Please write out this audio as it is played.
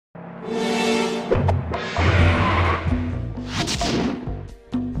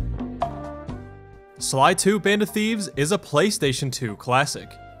Sly 2 Band of Thieves is a PlayStation 2 classic.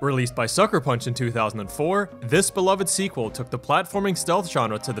 Released by Sucker Punch in 2004, this beloved sequel took the platforming stealth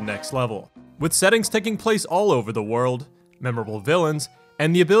genre to the next level. With settings taking place all over the world, memorable villains,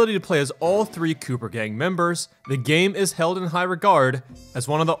 and the ability to play as all 3 Cooper Gang members, the game is held in high regard as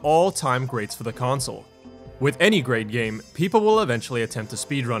one of the all-time greats for the console. With any great game, people will eventually attempt to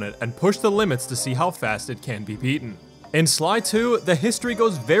speedrun it and push the limits to see how fast it can be beaten. In Sly 2, the history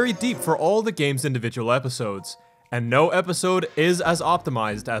goes very deep for all the game's individual episodes, and no episode is as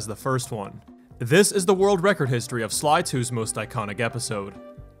optimized as the first one. This is the world record history of Sly 2's most iconic episode.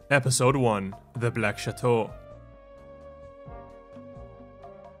 Episode 1, The Black Chateau.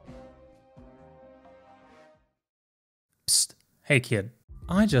 Psst, hey kid,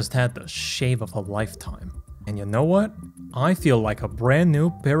 I just had the shave of a lifetime. And you know what? I feel like a brand new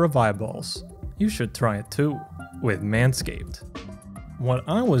pair of eyeballs. You should try it too, with Manscaped. What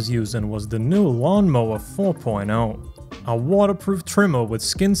I was using was the new Lawnmower 4.0, a waterproof trimmer with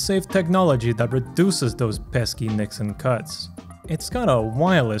skin-safe technology that reduces those pesky nicks and cuts. It's got a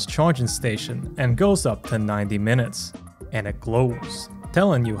wireless charging station and goes up to 90 minutes. And it glows,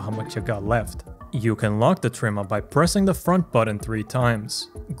 telling you how much you got left. You can lock the trimmer by pressing the front button 3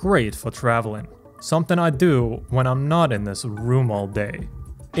 times. Great for traveling. Something I do when I'm not in this room all day.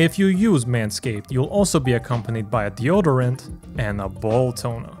 If you use Manscaped, you'll also be accompanied by a deodorant and a ball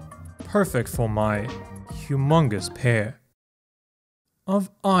toner. Perfect for my humongous pair of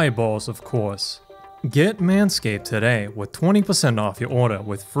eyeballs, of course. Get Manscaped today with 20% off your order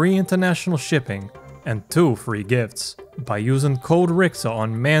with free international shipping and 2 free gifts by using code ThaRixer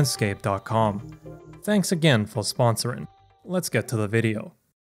on manscaped.com. Thanks again for sponsoring. Let's get to the video.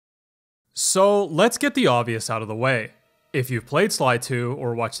 So let's get the obvious out of the way. If you've played Sly 2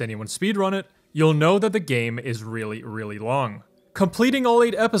 or watched anyone speedrun it, you'll know that the game is really long. Completing all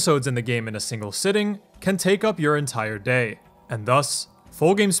 8 episodes in the game in a single sitting can take up your entire day, and thus,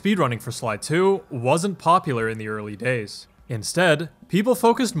 full game speedrunning for Sly 2 wasn't popular in the early days. Instead, people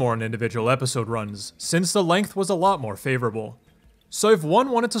focused more on individual episode runs, since the length was a lot more favorable. So if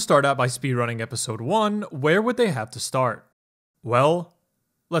one wanted to start out by speedrunning episode 1, where would they have to start? Well,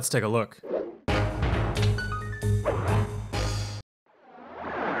 let's take a look.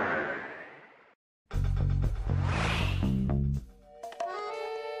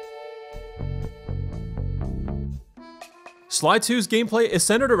 Sly 2's gameplay is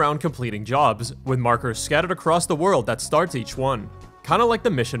centered around completing jobs, with markers scattered across the world that starts each one, kinda like the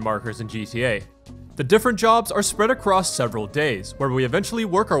mission markers in GTA. The different jobs are spread across several days, where we eventually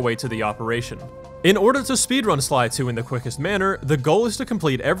work our way to the operation. In order to speedrun Sly 2 in the quickest manner, the goal is to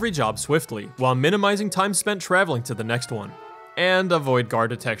complete every job swiftly, while minimizing time spent traveling to the next one, and avoid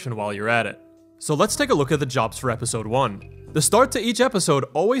guard detection while you're at it. So let's take a look at the jobs for episode 1. The start to each episode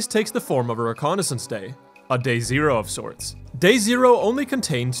always takes the form of a reconnaissance day, a day 0 of sorts. Day 0 only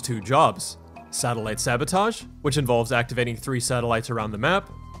contains 2 jobs: satellite sabotage, which involves activating 3 satellites around the map,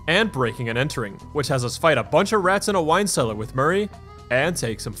 and breaking and entering, which has us fight a bunch of rats in a wine cellar with Murray, and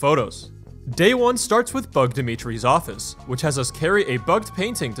take some photos. Day 1 starts with Bug Dimitri's office, which has us carry a bugged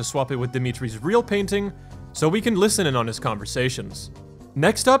painting to swap it with Dimitri's real painting, so we can listen in on his conversations.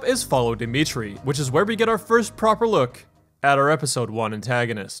 Next up is Follow Dimitri, which is where we get our first proper look at our episode 1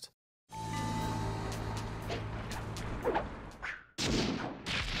 antagonist.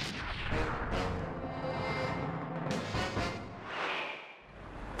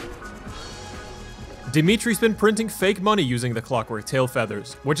 Dimitri's been printing fake money using the clockwork tail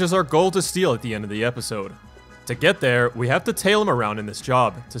feathers, which is our goal to steal at the end of the episode. To get there, we have to tail him around in this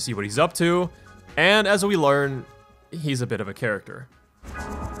job to see what he's up to, and as we learn, he's a bit of a character.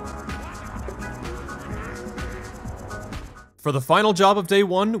 For the final job of day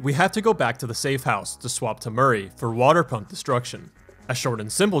 1, we have to go back to the safe house to swap to Murray for water pump destruction. A short and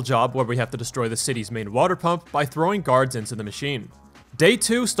simple job where we have to destroy the city's main water pump by throwing guards into the machine. Day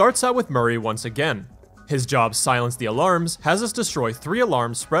 2 starts out with Murray once again. His job, Silence the Alarms, has us destroy 3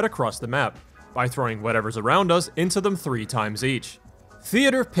 alarms spread across the map by throwing whatever's around us into them 3 times each.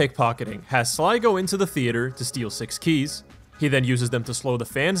 Theater Pickpocketing has Sly go into the theater to steal 6 keys. He then uses them to slow the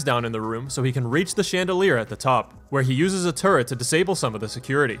fans down in the room so he can reach the chandelier at the top, where he uses a turret to disable some of the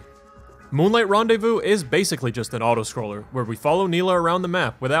security. Moonlight Rendezvous is basically just an auto-scroller, where we follow Neela around the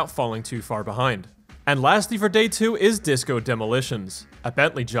map without falling too far behind. And lastly for day 2 is Disco Demolitions, a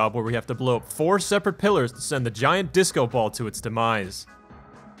Bentley job where we have to blow up 4 separate pillars to send the giant disco ball to its demise.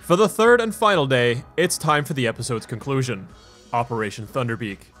 For the third and final day, it's time for the episode's conclusion, Operation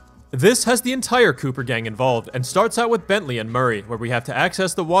Thunderbeak. This has the entire Cooper gang involved and starts out with Bentley and Murray, where we have to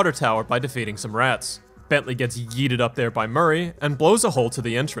access the water tower by defeating some rats. Bentley gets yeeted up there by Murray and blows a hole to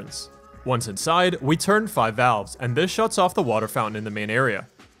the entrance. Once inside, we turn 5 valves, and this shuts off the water fountain in the main area.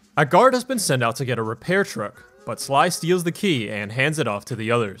 A guard has been sent out to get a repair truck, but Sly steals the key and hands it off to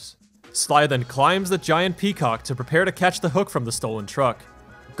the others. Sly then climbs the giant peacock to prepare to catch the hook from the stolen truck.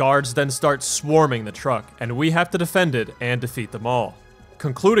 Guards then start swarming the truck, and we have to defend it and defeat them all.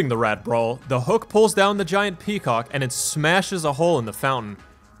 Concluding the rat brawl, the hook pulls down the giant peacock and it smashes a hole in the fountain,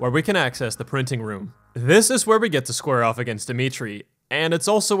 where we can access the printing room. This is where we get to square off against Dimitri, and it's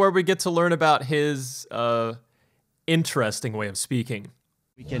also where we get to learn about his, interesting way of speaking.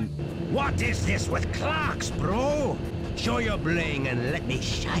 What is this with clocks, bro? Show your bling and let me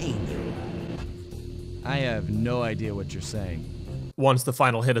shine you. I have no idea what you're saying. Once the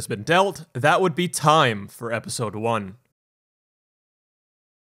final hit has been dealt, that would be time for episode 1.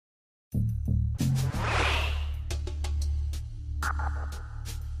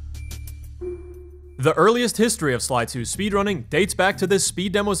 The earliest history of Sly 2's speedrunning dates back to this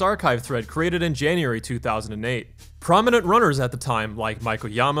Speed Demos archive thread created in January 2008. Prominent runners at the time, like Michael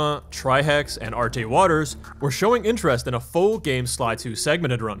Yama, Trihex, and RJ Waters, were showing interest in a full game Sly 2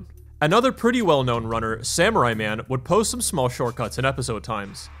 segmented run. Another pretty well-known runner, Samurai Man, would post some small shortcuts in episode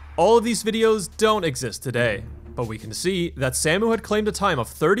times. All of these videos don't exist today, but we can see that Samu had claimed a time of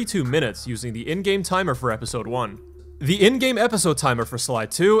 32 minutes using the in-game timer for episode 1. The in-game episode timer for Sly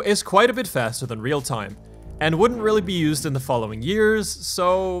 2 is quite a bit faster than real time, and wouldn't really be used in the following years,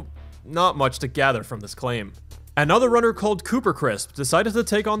 so not much to gather from this claim. Another runner called Cooper Crisp decided to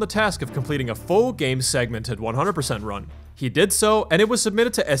take on the task of completing a full game segmented 100% run. He did so, and it was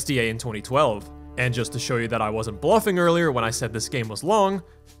submitted to SDA in 2012. And just to show you that I wasn't bluffing earlier when I said this game was long,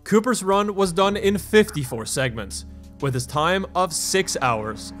 Cooper's run was done in 54 segments, with his time of 6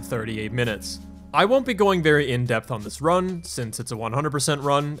 hours, 38 minutes. I won't be going very in-depth on this run, since it's a 100%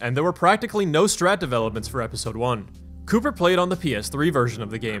 run, and there were practically no strat developments for episode 1. Cooper played on the PS3 version of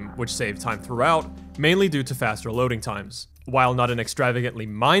the game, which saved time throughout, mainly due to faster loading times. While not an extravagantly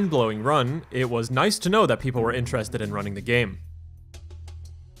mind-blowing run, it was nice to know that people were interested in running the game.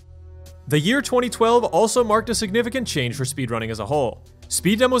 The year 2012 also marked a significant change for speedrunning as a whole.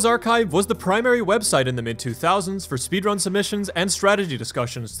 Speed Demos Archive was the primary website in the mid-2000s for speedrun submissions and strategy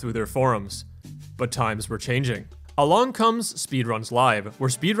discussions through their forums. But times were changing. Along comes Speedruns Live, where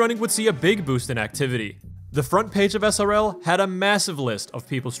speedrunning would see a big boost in activity. The front page of SRL had a massive list of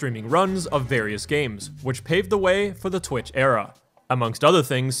people streaming runs of various games, which paved the way for the Twitch era. Amongst other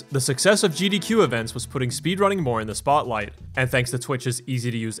things, the success of GDQ events was putting speedrunning more in the spotlight, and thanks to Twitch's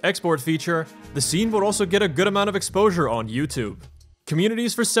easy-to-use export feature, the scene would also get a good amount of exposure on YouTube.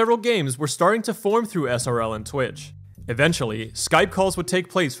 Communities for several games were starting to form through SRL and Twitch. Eventually, Skype calls would take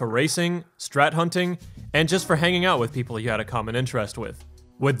place for racing, strat hunting, and just for hanging out with people you had a common interest with.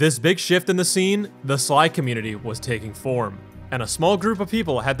 With this big shift in the scene, the Sly community was taking form, and a small group of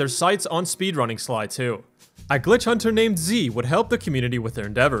people had their sights on speedrunning Sly 2. A glitch hunter named Z would help the community with their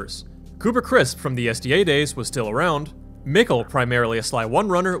endeavors. Cooper Crisp from the SDA days was still around. Mikkel, primarily a Sly 1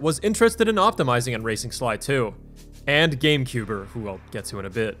 runner, was interested in optimizing and racing Sly 2. And GameCuber, who I'll get to in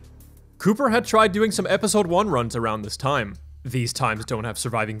a bit. Cooper had tried doing some episode 1 runs around this time. These times don't have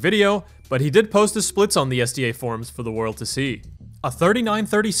surviving video, but he did post his splits on the SDA forums for the world to see. A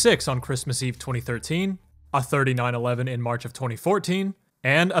 39:36 on Christmas Eve 2013, a 39:11 in March of 2014,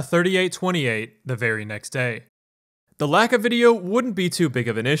 and a 38:28 the very next day. The lack of video wouldn't be too big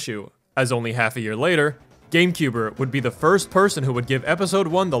of an issue, as only half a year later, GameCuber would be the first person who would give episode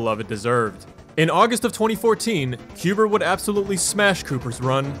 1 the love it deserved. In August of 2014, Cuber would absolutely smash Cooper's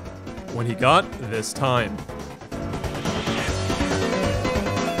run when he got this time.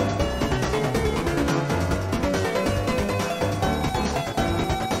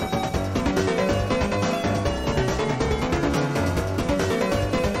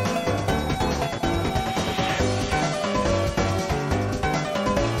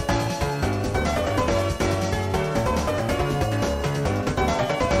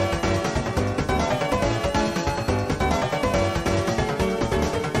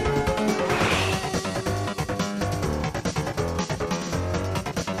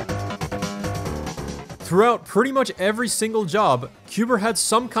 Throughout pretty much every single job, Cuber had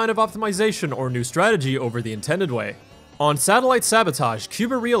some kind of optimization or new strategy over the intended way. On Satellite Sabotage,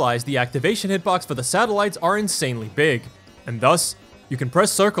 Cuber realized the activation hitbox for the satellites are insanely big, and thus, you can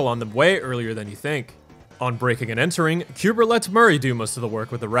press circle on them way earlier than you think. On Breaking and Entering, Cuber lets Murray do most of the work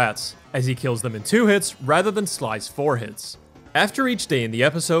with the rats, as he kills them in 2 hits rather than Sly's 4 hits. After each day in the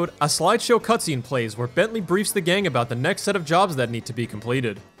episode, a slideshow cutscene plays where Bentley briefs the gang about the next set of jobs that need to be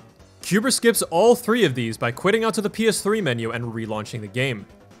completed. Cuber skips all 3 of these by quitting out to the PS3 menu and relaunching the game,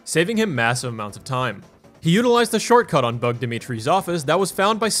 saving him massive amounts of time. He utilized a shortcut on Bug Dimitri's office that was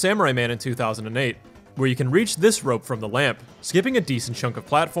found by Samurai Man in 2008, where you can reach this rope from the lamp, skipping a decent chunk of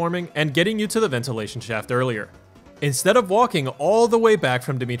platforming and getting you to the ventilation shaft earlier. Instead of walking all the way back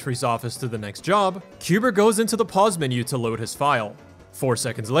from Dimitri's office to the next job, Cuber goes into the pause menu to load his file. 4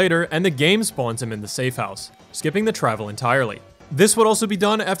 seconds later, and the game spawns him in the safe house, skipping the travel entirely. This would also be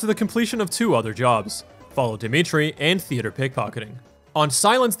done after the completion of 2 other jobs, Follow Dimitri and Theater Pickpocketing. On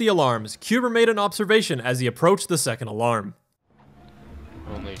Silence the Alarms, Cuber made an observation as he approached the second alarm.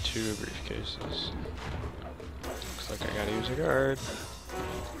 Only 2 briefcases. Looks like I gotta use a guard.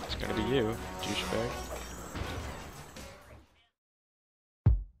 It's gonna be you, douchebag.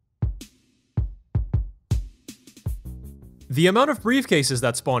 The amount of briefcases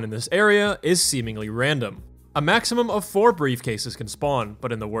that spawn in this area is seemingly random. A maximum of 4 briefcases can spawn,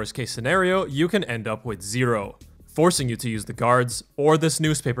 but in the worst case scenario, you can end up with 0, forcing you to use the guards or this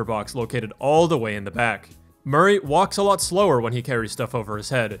newspaper box located all the way in the back. Murray walks a lot slower when he carries stuff over his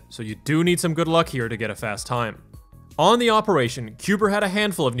head, so you do need some good luck here to get a fast time. On the operation, Cuber had a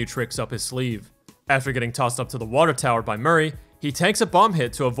handful of new tricks up his sleeve. After getting tossed up to the water tower by Murray, he tanks a bomb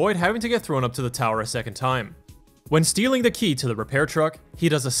hit to avoid having to get thrown up to the tower a second time. When stealing the key to the repair truck, he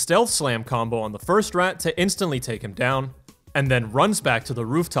does a stealth slam combo on the first rat to instantly take him down, and then runs back to the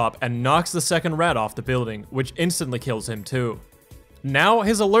rooftop and knocks the second rat off the building, which instantly kills him too. Now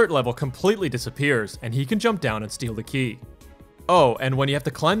his alert level completely disappears, and he can jump down and steal the key. Oh, and when you have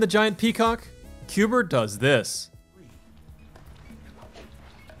to climb the giant peacock, Cuber does this.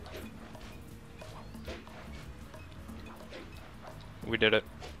 We did it.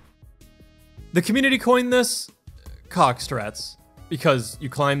 The community coined this cock strats, because you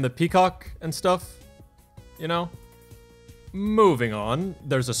climb the peacock and stuff, you know? Moving on,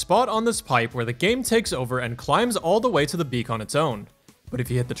 there's a spot on this pipe where the game takes over and climbs all the way to the beak on its own. But if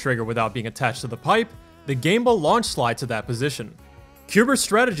you hit the trigger without being attached to the pipe, the game will launch slide to that position. Cuber's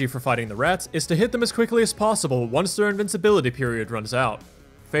strategy for fighting the rats is to hit them as quickly as possible once their invincibility period runs out.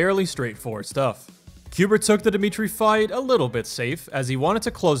 Fairly straightforward stuff. Cuber took the Dimitri fight a little bit safe as he wanted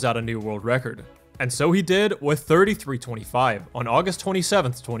to close out a new world record. And so he did with 33:25 on August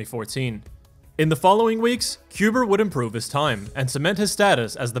 27th, 2014. In the following weeks, Cuber would improve his time and cement his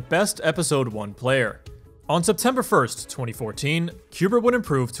status as the best Episode 1 player. On September 1st, 2014, Cuber would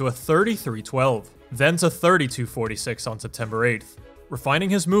improve to a 33:12, then to 32:46 on September 8th,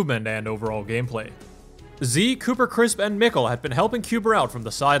 refining his movement and overall gameplay. Z, Cooper Crisp, and Mikkel had been helping Cuber out from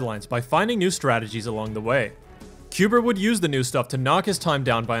the sidelines by finding new strategies along the way. Cuber would use the new stuff to knock his time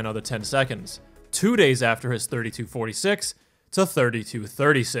down by another 10 seconds, 2 days after his 32:46 to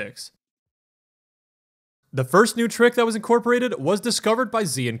 32:36. The first new trick that was incorporated was discovered by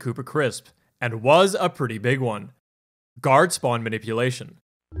Z and Cooper Crisp, and was a pretty big one. Guard spawn manipulation.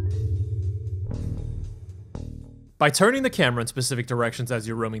 By turning the camera in specific directions as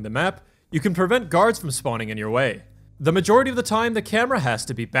you're roaming the map, you can prevent guards from spawning in your way. The majority of the time, the camera has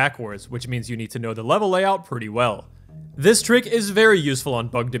to be backwards, which means you need to know the level layout pretty well. This trick is very useful on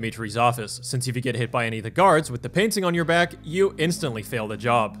Bug Dimitri's office, since if you get hit by any of the guards with the painting on your back, you instantly fail the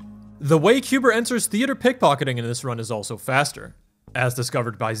job. The way Cuber enters Theater Pickpocketing in this run is also faster. As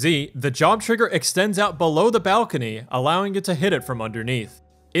discovered by Z, the job trigger extends out below the balcony, allowing you to hit it from underneath.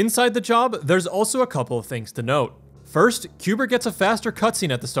 Inside the job, there's also a couple of things to note. First, Cuber gets a faster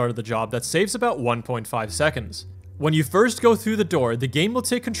cutscene at the start of the job that saves about 1.5 seconds. When you first go through the door, the game will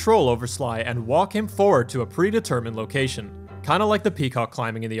take control over Sly and walk him forward to a predetermined location, kinda like the peacock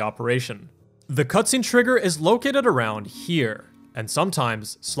climbing in the operation. The cutscene trigger is located around here, and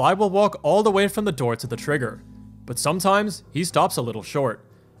sometimes Sly will walk all the way from the door to the trigger, but sometimes he stops a little short,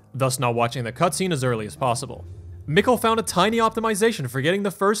 thus not watching the cutscene as early as possible. Mikkel found a tiny optimization for getting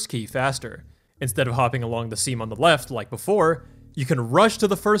the first key faster. Instead of hopping along the seam on the left like before, you can rush to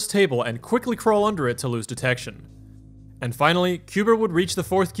the first table and quickly crawl under it to lose detection. And finally, Cuber would reach the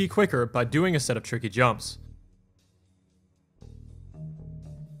fourth key quicker by doing a set of tricky jumps.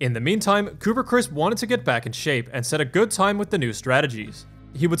 In the meantime, Cooper Crisp wanted to get back in shape and set a good time with the new strategies.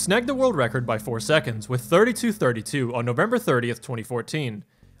 He would snag the world record by 4 seconds with 32:32 on November 30th, 2014.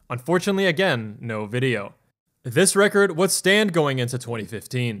 Unfortunately, again, no video. This record would stand going into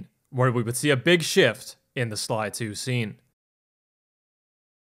 2015, where we would see a big shift in the Sly 2 scene.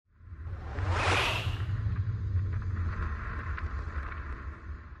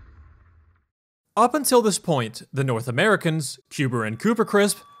 Up until this point, the North Americans, Cuber and Cooper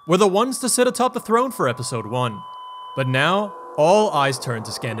Crisp, were the ones to sit atop the throne for Episode 1. But now, all eyes turn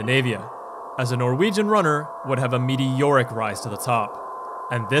to Scandinavia, as a Norwegian runner would have a meteoric rise to the top.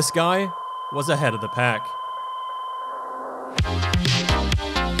 And this guy was ahead of the pack.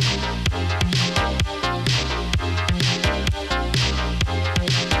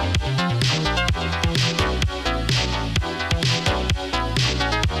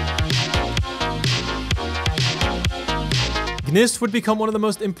 Gnist would become one of the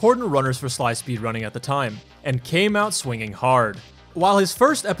most important runners for Sly speedrunning at the time, and came out swinging hard. While his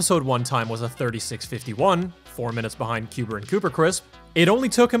first episode 1 time was a 36:51, 4 minutes behind Cuber and Cooper Crisp, it only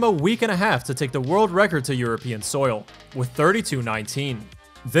took him a week and a half to take the world record to European soil, with 32:19.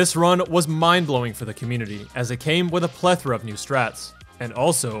 This run was mind-blowing for the community, as it came with a plethora of new strats, and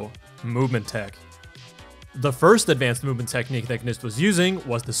also movement tech. The first advanced movement technique that Gnist was using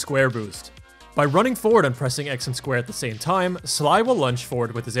was the square boost. By running forward and pressing X and square at the same time, Sly will lunge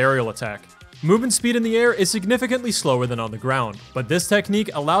forward with his aerial attack. Movement speed in the air is significantly slower than on the ground, but this technique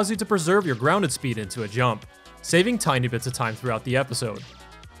allows you to preserve your grounded speed into a jump, saving tiny bits of time throughout the episode.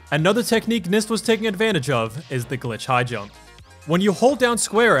 Another technique Gnist was taking advantage of is the glitch high jump. When you hold down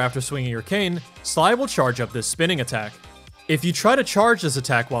square after swinging your cane, Sly will charge up this spinning attack. If you try to charge this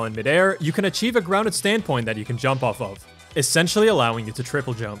attack while in midair, you can achieve a grounded standpoint that you can jump off of, essentially allowing you to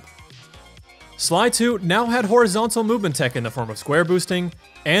triple jump. Sly 2 now had horizontal movement tech in the form of square boosting,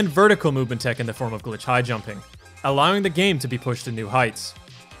 and vertical movement tech in the form of glitch high jumping, allowing the game to be pushed to new heights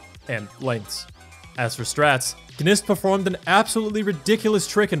and lengths. As for strats, Gnist performed an absolutely ridiculous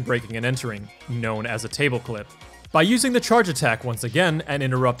trick in breaking and entering, known as a table clip. By using the charge attack once again and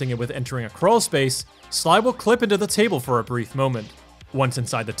interrupting it with entering a crawl space, Sly will clip into the table for a brief moment. Once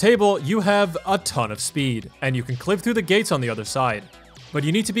inside the table, you have a ton of speed, and you can clip through the gates on the other side. But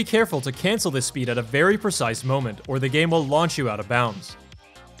you need to be careful to cancel this speed at a very precise moment, or the game will launch you out of bounds.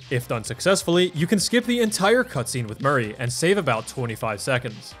 If done successfully, you can skip the entire cutscene with Murray and save about 25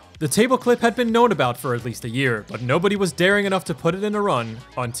 seconds. The table clip had been known about for at least a year, but nobody was daring enough to put it in a run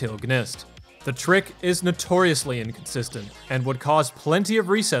until Gnist. The trick is notoriously inconsistent, and would cause plenty of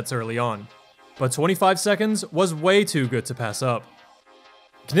resets early on, but 25 seconds was way too good to pass up.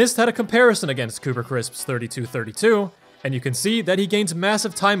 Gnist had a comparison against Cooper Crisp's 32:32, and you can see that he gains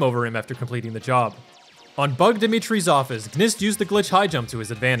massive time over him after completing the job. On Bug Dimitri's office, Gnist used the glitch high jump to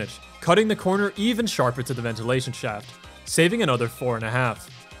his advantage, cutting the corner even sharper to the ventilation shaft, saving another 4.5.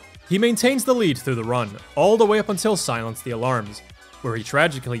 He maintains the lead through the run, all the way up until Silence the Alarms, where he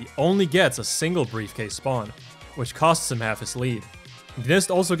tragically only gets a single briefcase spawn, which costs him half his lead.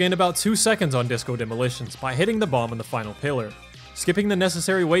 Gnist also gained about 2 seconds on Disco Demolitions by hitting the bomb on the final pillar, skipping the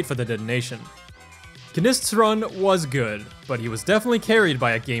necessary wait for the detonation. Gnist's run was good, but he was definitely carried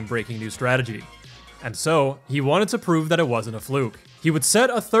by a game-breaking new strategy. And so, he wanted to prove that it wasn't a fluke. He would set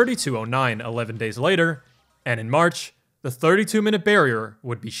a 32:09 11 days later, and in March, the 32-minute barrier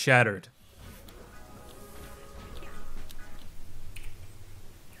would be shattered.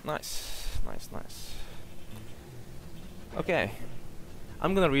 Nice, nice, nice. Okay,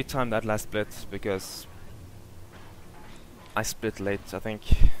 I'm gonna retime that last split because I split late, I think.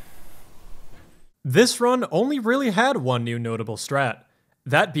 This run only really had one new notable strat,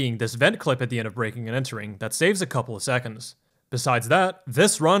 that being this vent clip at the end of breaking and entering that saves a couple of seconds. Besides that,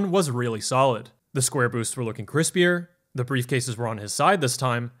 this run was really solid. The square boosts were looking crispier, the briefcases were on his side this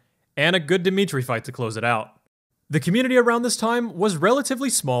time, and a good Dimitri fight to close it out. The community around this time was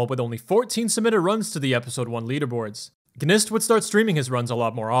relatively small with only 14 submitted runs to the episode 1 leaderboards. Gnist would start streaming his runs a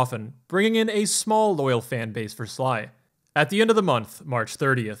lot more often, bringing in a small loyal fan base for Sly. At the end of the month, March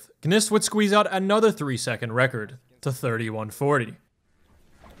 30th, Gnist would squeeze out another 3-second record to 31:40.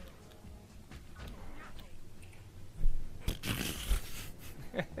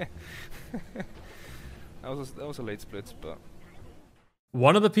 That was a late split, but...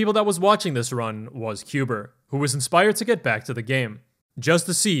 One of the people that was watching this run was Cuber, who was inspired to get back to the game, just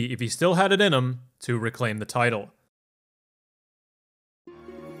to see if he still had it in him to reclaim the title.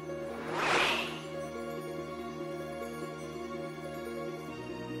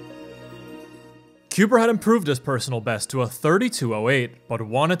 Cuber had improved his personal best to a 32:08, but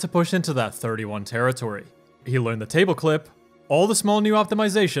wanted to push into that 31 territory. He learned the table clip, all the small new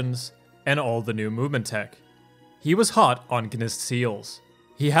optimizations, and all the new movement tech. He was hot on Gnist's heels.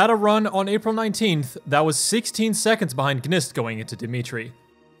 He had a run on April 19th that was 16 seconds behind Gnist going into Dimitri.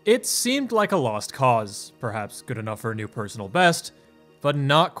 It seemed like a lost cause, perhaps good enough for a new personal best, but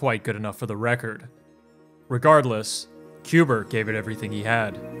not quite good enough for the record. Regardless, Cuber gave it everything he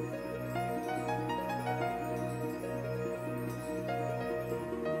had.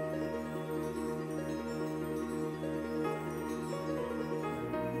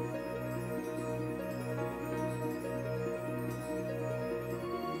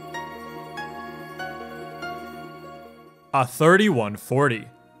 A 31:40,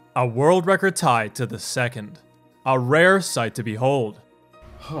 a world record tied to the second. A rare sight to behold.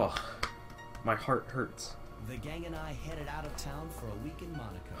 Oh, my heart hurts. The gang and I headed out of town for a week in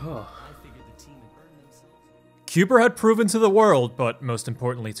Monaco. I figured the team had earned themselves. Cuber had proven to the world, but most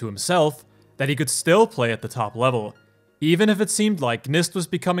importantly to himself, that he could still play at the top level, even if it seemed like Gnist was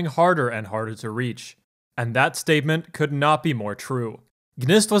becoming harder and harder to reach. And that statement could not be more true.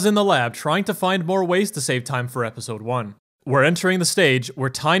 Gnist was in the lab trying to find more ways to save time for episode 1. We're entering the stage where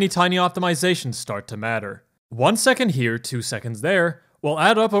tiny optimizations start to matter. 1 second here, 2 seconds there, will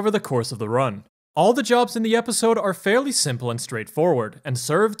add up over the course of the run. All the jobs in the episode are fairly simple and straightforward, and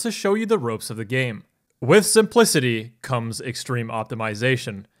serve to show you the ropes of the game. With simplicity comes extreme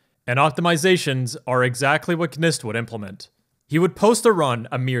optimization, and optimizations are exactly what Gnist would implement. He would post a run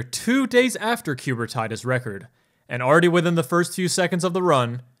a mere 2 days after Cuber tied his record, and already within the first few seconds of the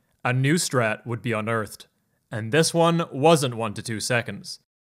run, a new strat would be unearthed. And this one wasn't 1 to 2 seconds.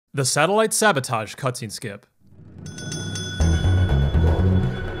 The satellite sabotage cutscene skip.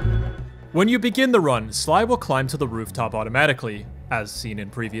 When you begin the run, Sly will climb to the rooftop automatically, as seen in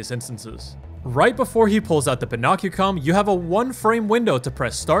previous instances. Right before he pulls out the Binocucom, you have a 1-frame window to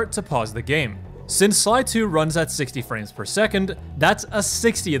press start to pause the game. Since Sly 2 runs at 60 frames per second, that's a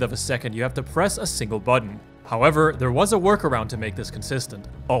 60th of a second you have to press a single button. However, there was a workaround to make this consistent.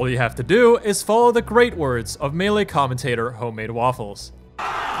 All you have to do is follow the great words of Melee commentator Homemade Waffles.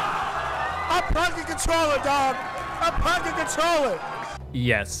 Unplug the controller, dog! Unplug the controller!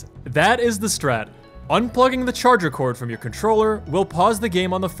 Yes, that is the strat. Unplugging the charger cord from your controller will pause the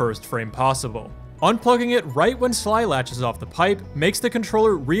game on the first frame possible. Unplugging it right when Sly latches off the pipe makes the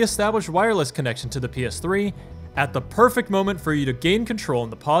controller re-establish wireless connection to the PS3 at the perfect moment for you to gain control in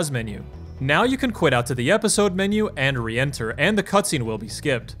the pause menu. Now you can quit out to the episode menu and re-enter, and the cutscene will be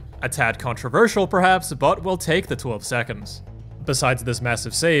skipped. A tad controversial perhaps, but will take the 12 seconds. Besides this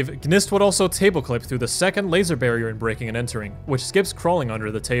massive save, Gnist would also table clip through the second laser barrier in breaking and entering, which skips crawling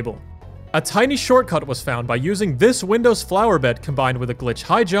under the table. A tiny shortcut was found by using this Windows flower bed combined with a glitch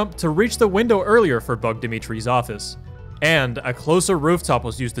high jump to reach the window earlier for Bug Dimitri's office. And a closer rooftop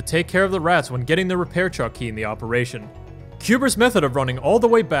was used to take care of the rats when getting the repair truck key in the operation. Cuber's method of running all the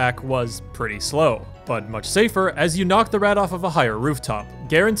way back was pretty slow, but much safer as you knock the rat off of a higher rooftop,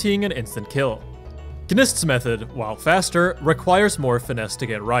 guaranteeing an instant kill. Gnist's method, while faster, requires more finesse to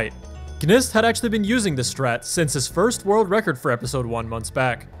get right. Gnist had actually been using this strat since his first world record for episode 1 months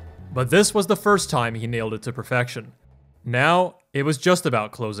back, but this was the first time he nailed it to perfection. Now, it was just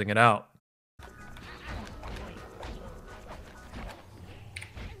about closing it out.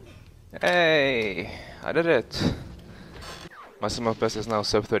 Hey, I did it. My sum of best is now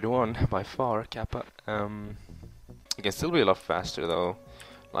sub 31 by far, Kappa. It can still be a lot faster though.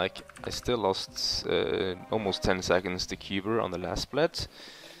 Like, I still lost almost 10 seconds to Cuber on the last split.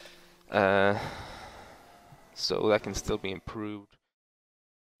 So that can still be improved.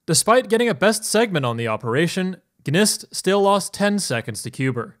 Despite getting a best segment on the operation, Gnist still lost 10 seconds to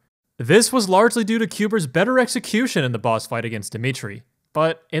Cuber. This was largely due to Cuber's better execution in the boss fight against Dimitri,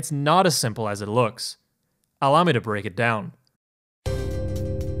 but it's not as simple as it looks. Allow me to break it down.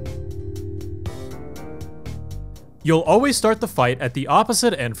 You'll always start the fight at the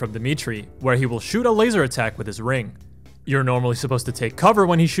opposite end from Dimitri, where he will shoot a laser attack with his ring. You're normally supposed to take cover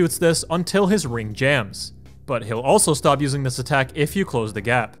when he shoots this until his ring jams, but he'll also stop using this attack if you close the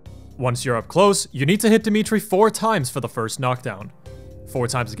gap. Once you're up close, you need to hit Dimitri 4 times for the first knockdown, 4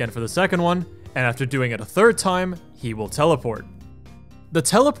 times again for the second one, and after doing it a 3rd time, he will teleport. The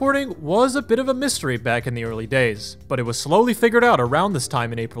teleporting was a bit of a mystery back in the early days, but it was slowly figured out around this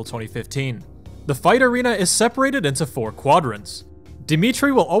time in April 2015. The fight arena is separated into 4 quadrants.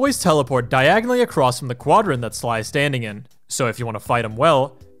 Dimitri will always teleport diagonally across from the quadrant that Sly is standing in, so if you want to fight him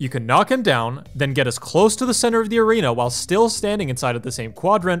well, you can knock him down, then get as close to the center of the arena while still standing inside of the same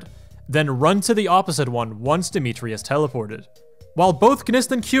quadrant, then run to the opposite one once Dimitri has teleported. While both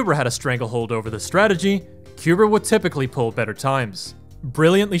Gnist and Cuber had a stranglehold over the strategy, Cuber would typically pull better times.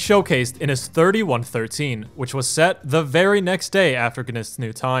 Brilliantly showcased in his 31:13, which was set the very next day after Gnist's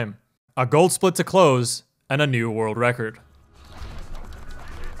new time. A gold split to close, and a new world record.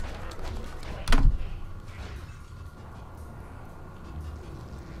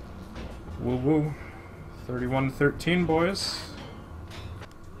 Woo woo. 31-13, boys.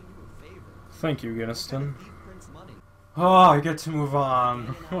 Thank you, Ginniston. Oh, I get to move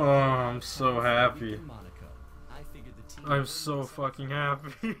on. Oh, I'm so happy. I'm so fucking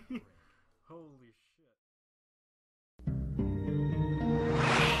happy. Holy shit.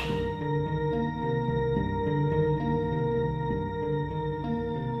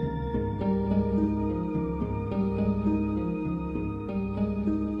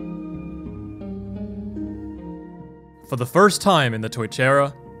 For the first time in the Twitch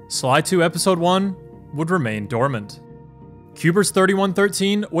era, Sly 2 Episode 1 would remain dormant. Cuber's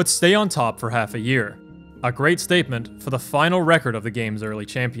 3113 would stay on top for half a year, a great statement for the final record of the game's early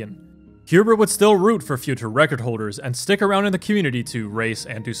champion. Cuber would still root for future record holders and stick around in the community to race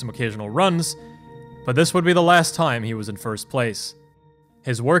and do some occasional runs, but this would be the last time he was in first place.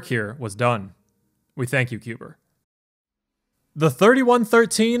 His work here was done. We thank you, Cuber. The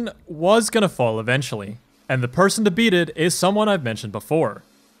 3113 was gonna fall eventually, and the person to beat it is someone I've mentioned before,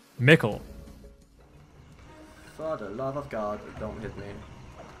 Mikkel. For the love of God, don't hit me.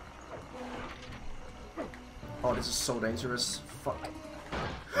 Oh, this is so dangerous. Fuck.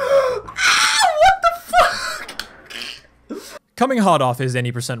 What the fuck? Coming hot off his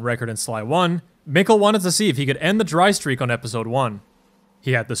 80% record in Sly 1, Mikkel wanted to see if he could end the dry streak on episode 1.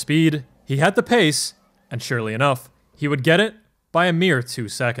 He had the speed, he had the pace, and surely enough, he would get it by a mere 2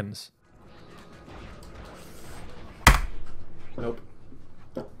 seconds. Nope.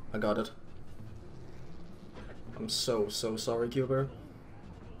 I got it. I'm so sorry, Cuber.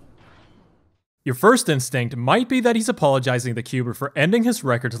 Your first instinct might be that he's apologizing to Cuber for ending his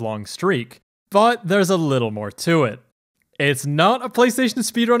record's long streak, but there's a little more to it. It's not a PlayStation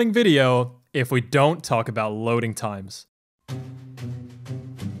speedrunning video if we don't talk about loading times.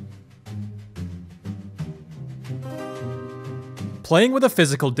 Playing with a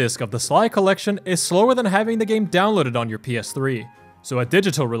physical disc of the Sly collection is slower than having the game downloaded on your PS3, so a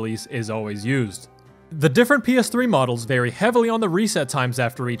digital release is always used. The different PS3 models vary heavily on the reset times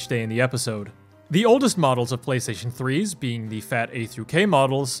after each day in the episode. The oldest models of PlayStation 3s, being the fat A through K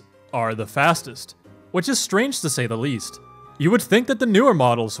models, are the fastest, which is strange to say the least. You would think that the newer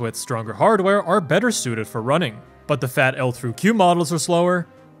models with stronger hardware are better suited for running, but the fat L through Q models are slower,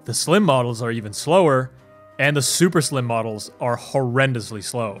 the slim models are even slower, and the super slim models are horrendously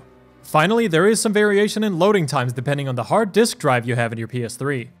slow. Finally, there is some variation in loading times depending on the hard disk drive you have in your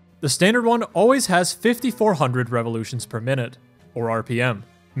PS3. The standard one always has 5400 revolutions per minute, or RPM.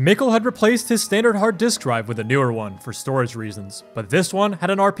 Mikkel had replaced his standard hard disk drive with a newer one for storage reasons, but this one had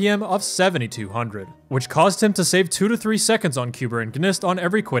an RPM of 7200, which caused him to save 2 to 3 seconds on Cuber and Gnist on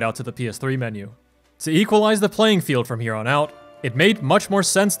every quit out to the PS3 menu. To equalize the playing field from here on out, it made much more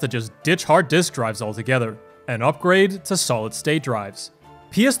sense to just ditch hard disk drives altogether, and upgrade to solid-state drives.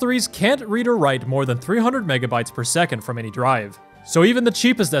 PS3s can't read or write more than 300 megabytes per second from any drive, so even the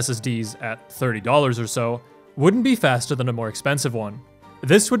cheapest SSDs, at $30 or so, wouldn't be faster than a more expensive one.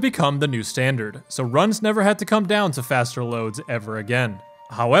 This would become the new standard, so runs never had to come down to faster loads ever again.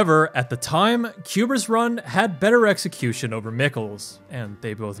 However, at the time, Cuber's run had better execution over Mikkel's, and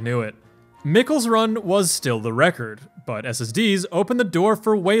they both knew it. Mikkel's run was still the record, but SSDs opened the door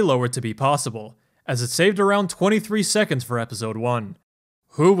for way lower to be possible, as it saved around 23 seconds for episode 1.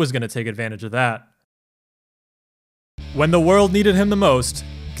 Who was going to take advantage of that? When the world needed him the most,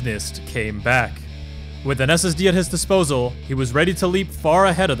 Gnist came back. With an SSD at his disposal, he was ready to leap far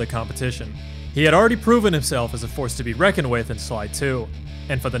ahead of the competition. He had already proven himself as a force to be reckoned with in Sly 2,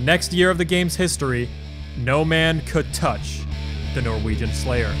 and for the next year of the game's history, no man could touch the Norwegian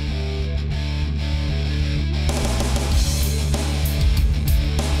Slayer.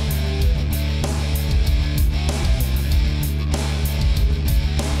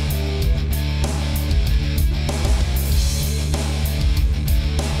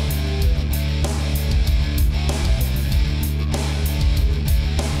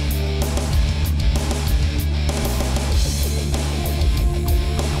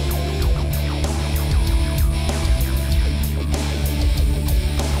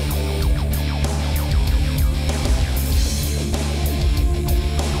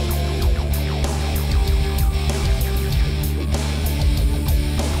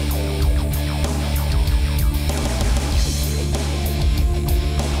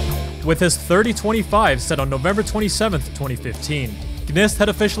 With his 30-25 set on November 27th, 2015, Gnist had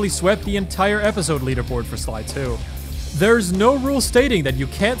officially swept the entire episode leaderboard for Sly 2. There's no rule stating that you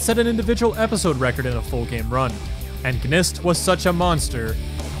can't set an individual episode record in a full game run, and Gnist was such a monster,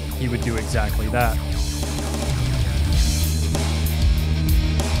 he would do exactly that.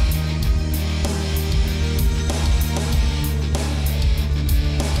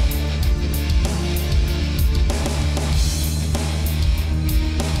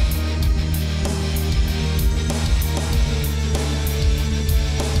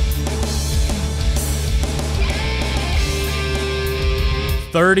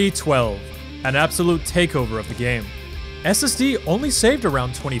 .3012, an absolute takeover of the game. SSD only saved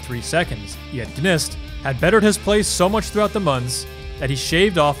around 23 seconds, yet Gnist had bettered his place so much throughout the months that he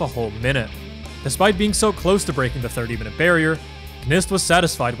shaved off a whole minute. Despite being so close to breaking the 30-minute barrier, Gnist was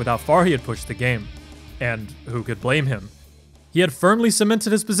satisfied with how far he had pushed the game. And who could blame him? He had firmly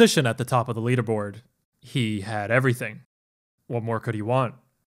cemented his position at the top of the leaderboard. He had everything. What more could he want?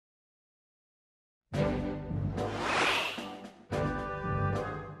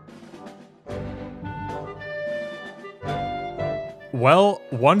 Well,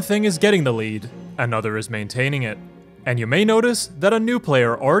 one thing is getting the lead, another is maintaining it. And you may notice that a new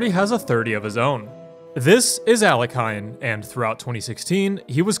player already has a 30 of his own. This is Alec Hein, and throughout 2016,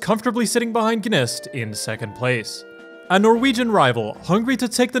 he was comfortably sitting behind Gnist in second place. A Norwegian rival, hungry to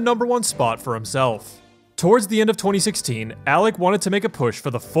take the #1 spot for himself. Towards the end of 2016, Alec wanted to make a push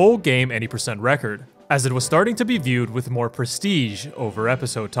for the full game any % record, as it was starting to be viewed with more prestige over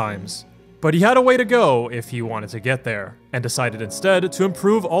episode times. But he had a way to go if he wanted to get there, and decided instead to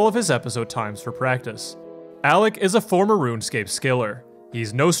improve all of his episode times for practice. Alec is a former RuneScape skiller.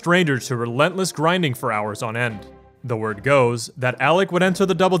 He's no stranger to relentless grinding for hours on end. The word goes that Alec would enter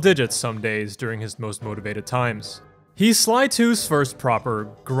the double digits some days during his most motivated times. He's Sly 2's first proper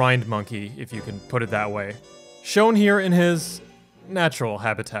grind monkey, if you can put it that way, shown here in his natural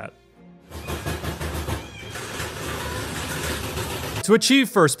habitat. To achieve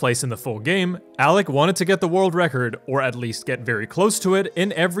first place in the full game, Alec wanted to get the world record, or at least get very close to it,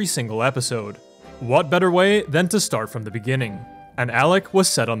 in every single episode. What better way than to start from the beginning? And Alec was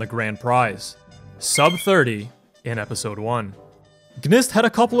set on the grand prize. Sub 30 in episode 1. Gnist had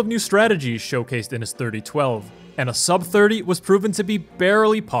a couple of new strategies showcased in his 30-12, and a sub 30 was proven to be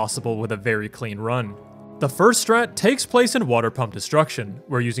barely possible with a very clean run. The first strat takes place in water pump destruction,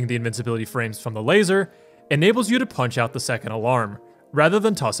 where using the invincibility frames from the laser enables you to punch out the second alarm, rather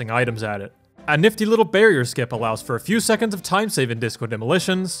than tossing items at it. A nifty little barrier skip allows for a few seconds of time save in disco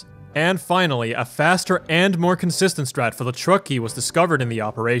demolitions, and finally, a faster and more consistent strat for the truck key was discovered in the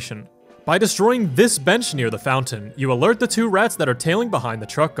operation. By destroying this bench near the fountain, you alert the 2 rats that are tailing behind the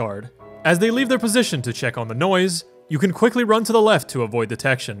truck guard. As they leave their position to check on the noise, you can quickly run to the left to avoid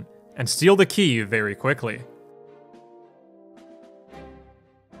detection, and steal the key very quickly.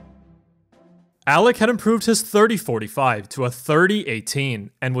 Alec had improved his 30-45 to a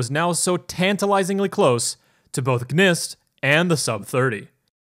 30-18, and was now so tantalizingly close to both Gnist and the sub 30.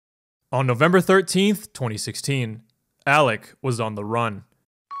 On November 13th, 2016, Alec was on the run.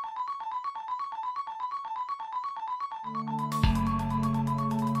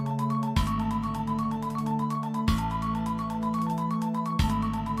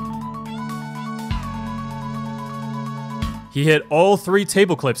 He hit all 3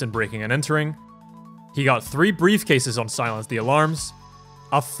 table clips in breaking and entering. He got 3 briefcases on Silence the Alarms,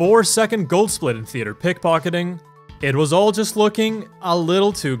 a 4-second gold split in theater pickpocketing. It was all just looking a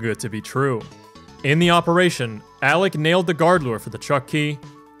little too good to be true. In the operation, Alec nailed the guard lure for the truck key,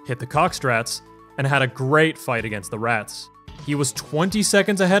 hit the cock strats, and had a great fight against the rats. He was 20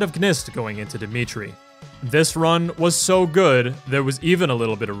 seconds ahead of Gnist going into Dimitri. This run was so good, there was even a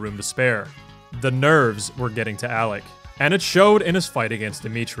little bit of room to spare. The nerves were getting to Alec, and it showed in his fight against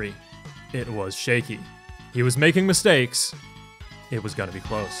Dimitri. It was shaky. He was making mistakes. It was gonna be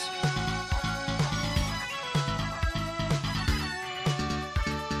close.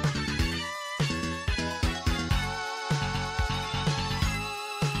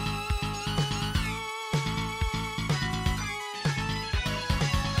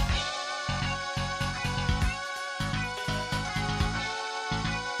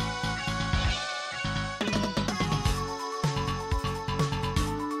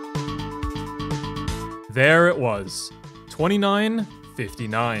 There it was,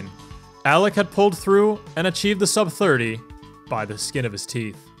 29-59. Alec had pulled through and achieved the sub 30 by the skin of his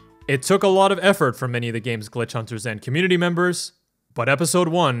teeth. It took a lot of effort from many of the game's glitch hunters and community members, but episode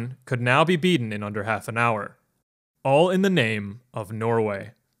 1 could now be beaten in under half an hour. All in the name of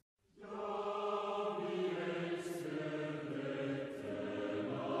Norway.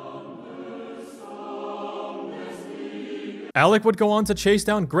 Alec would go on to chase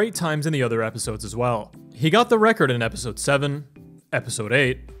down great times in the other episodes as well. He got the record in episode 7, episode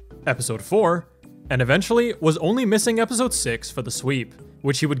 8, episode 4, and eventually was only missing episode 6 for the sweep,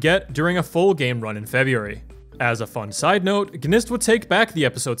 which he would get during a full game run in February. As a fun side note, Gnist would take back the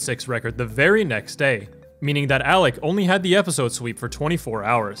episode 6 record the very next day, meaning that Alec only had the episode sweep for 24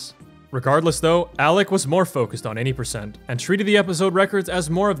 hours. Regardless though, Alec was more focused on any percent, and treated the episode records as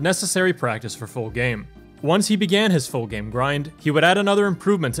more of necessary practice for full game. Once he began his full game grind, he would add another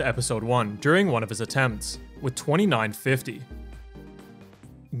improvement to episode 1 during one of his attempts, with 29-50.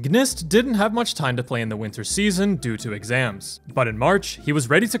 Gnist didn't have much time to play in the winter season due to exams, but in March, he was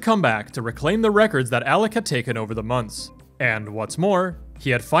ready to come back to reclaim the records that Alec had taken over the months. And what's more, he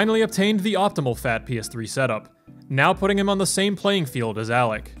had finally obtained the optimal fat PS3 setup, now putting him on the same playing field as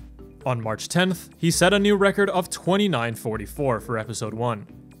Alec. On March 10th, he set a new record of 29-44 for episode 1.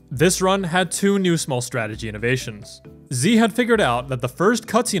 This run had 2 new small strategy innovations. Z had figured out that the first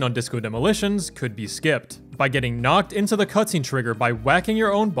cutscene on Disco Demolitions could be skipped, by getting knocked into the cutscene trigger by whacking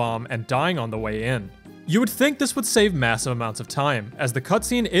your own bomb and dying on the way in. You would think this would save massive amounts of time, as the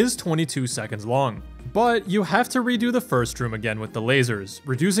cutscene is 22 seconds long. But you have to redo the first room again with the lasers,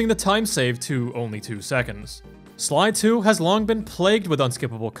 reducing the time saved to only 2 seconds. Sly 2 has long been plagued with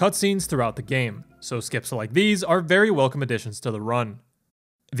unskippable cutscenes throughout the game, so skips like these are very welcome additions to the run.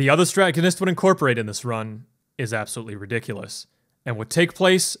 The other strat Gnist would incorporate in this run is absolutely ridiculous, and would take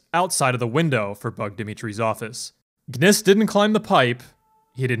place outside of the window for Bug Dimitri's office. Gnist didn't climb the pipe,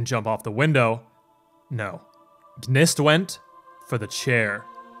 he didn't jump off the window. No, Gnist went for the chair.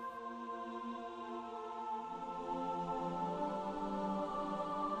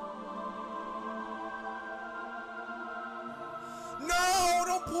 No,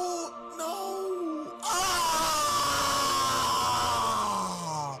 don't pull. No. Ah!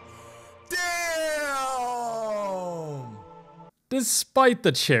 Damn. Despite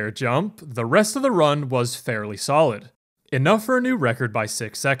the chair jump, the rest of the run was fairly solid. Enough for a new record by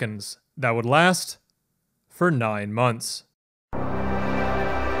 6 seconds. That would last for 9 months.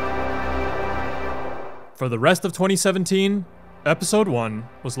 For the rest of 2017, Episode 1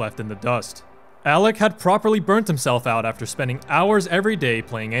 was left in the dust. Alec had properly burnt himself out after spending hours every day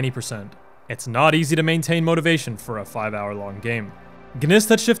playing any %. It's not easy to maintain motivation for a 5-hour-long game. Gnist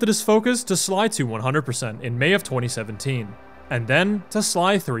had shifted his focus to Sly 2 100% in May of 2017, and then to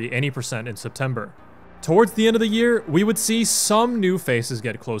Sly 3 any % in September. Towards the end of the year, we would see some new faces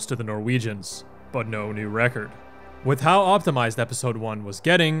get close to the Norwegians, but no new record. With how optimized Episode 1 was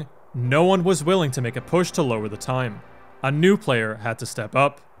getting, no one was willing to make a push to lower the time. A new player had to step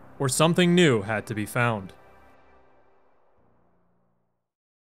up, or something new had to be found.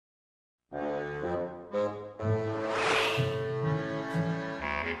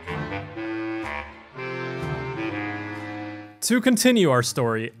 To continue our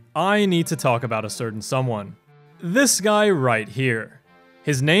story, I need to talk about a certain someone. This guy right here.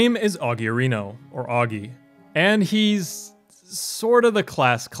 His name is Augierino, or Augie, and he's sort of the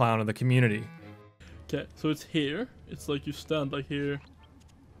class clown of the community. Okay, so it's here. It's like you stand like here.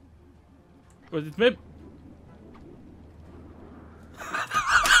 But it may...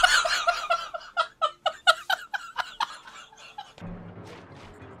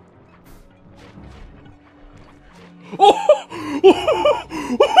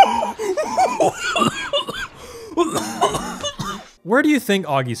 Where do you think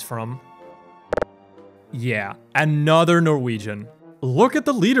Augie's from? Yeah, another Norwegian. Look at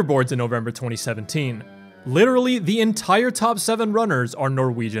the leaderboards in November 2017. Literally, the entire top 7 runners are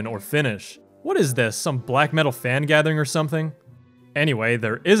Norwegian or Finnish. What is this, some black metal fan gathering or something? Anyway,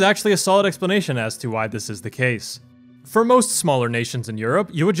 there is actually a solid explanation as to why this is the case. For most smaller nations in Europe,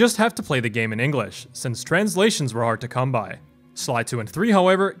 you would just have to play the game in English, since translations were hard to come by. Sly 2 and 3,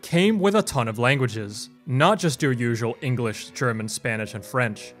 however, came with a ton of languages, not just your usual English, German, Spanish, and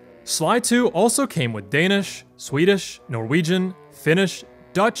French. Sly 2 also came with Danish, Swedish, Norwegian, Finnish,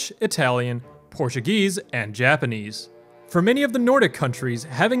 Dutch, Italian, Portuguese, and Japanese. For many of the Nordic countries,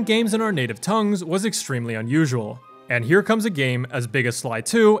 having games in our native tongues was extremely unusual. And here comes a game as big as Sly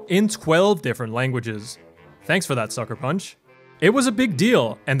 2 in 12 different languages. Thanks for that, Sucker Punch. It was a big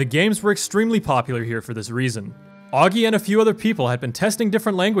deal, and the games were extremely popular here for this reason. Augie and a few other people had been testing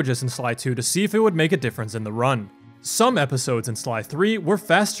different languages in Sly 2 to see if it would make a difference in the run. Some episodes in Sly 3 were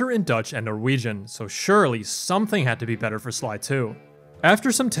faster in Dutch and Norwegian, so surely something had to be better for Sly 2.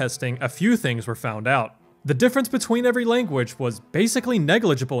 After some testing, a few things were found out. The difference between every language was basically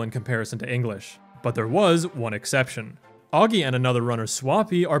negligible in comparison to English, but there was one exception. Augie and another runner,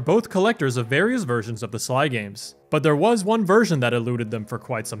 Swappy, are both collectors of various versions of the Sly games, but there was one version that eluded them for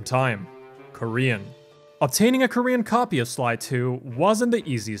quite some time: Korean. Obtaining a Korean copy of Sly 2 wasn't the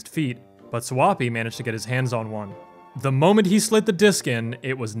easiest feat, but Swappy managed to get his hands on one. The moment he slid the disc in,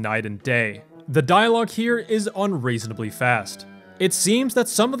 it was night and day. The dialogue here is unreasonably fast. It seems that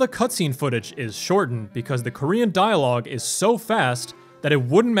some of the cutscene footage is shortened because the Korean dialogue is so fast that it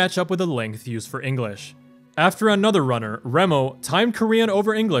wouldn't match up with the length used for English. After another runner, Remo, timed Korean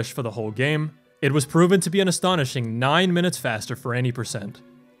over English for the whole game, it was proven to be an astonishing 9 minutes faster for any %.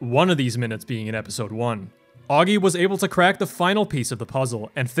 One of these minutes being in Episode 1. Augie was able to crack the final piece of the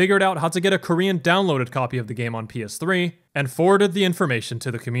puzzle and figured out how to get a Korean downloaded copy of the game on PS3 and forwarded the information to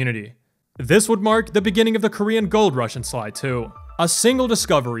the community. This would mark the beginning of the Korean gold rush in Sly 2. A single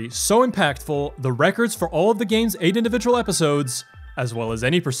discovery so impactful, the records for all of the game's 8 individual episodes, as well as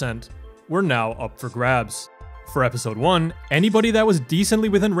any %, were now up for grabs. For Episode 1, anybody that was decently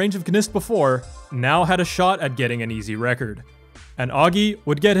within range of Gnist before now had a shot at getting an easy record. And Augie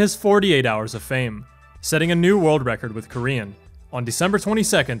would get his 48 hours of fame, setting a new world record with Korean on December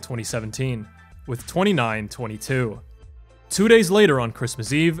 22nd, 2017, with 29:22. 2 days later on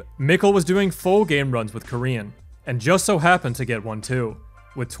Christmas Eve, Mikkel was doing full game runs with Korean, and just so happened to get one too,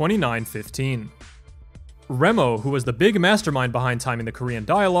 with 29:15. Remo, who was the big mastermind behind timing the Korean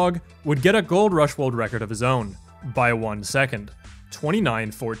dialogue, would get a Gold Rush world record of his own, by 1 second,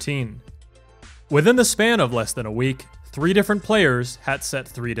 29:14. Within the span of less than a week, 3 different players had set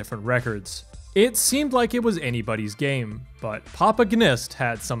 3 different records. It seemed like it was anybody's game, but Papa Gnist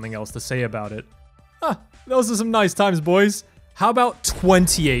had something else to say about it. Those are some nice times, boys. How about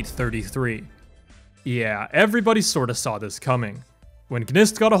 28:33? Yeah, everybody sorta saw this coming. When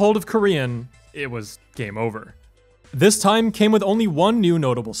Gnist got a hold of Korean, it was game over. This time came with only one new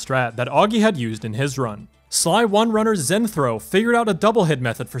notable strat that Augie had used in his run. Sly 1 runner Zenthro figured out a double hit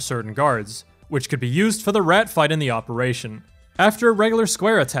method for certain guards, which could be used for the rat fight in the operation. After a regular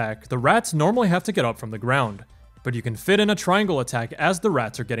square attack, the rats normally have to get up from the ground, but you can fit in a triangle attack as the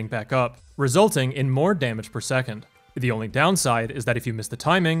rats are getting back up, resulting in more damage per second. The only downside is that if you miss the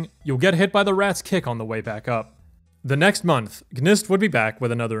timing, you'll get hit by the rat's kick on the way back up. The next month, Gnist would be back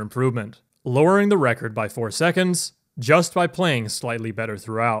with another improvement, lowering the record by 4 seconds, just by playing slightly better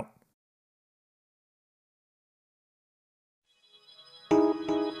throughout.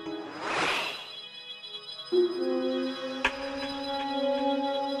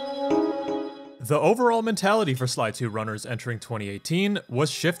 The overall mentality for Sly 2 runners entering 2018 was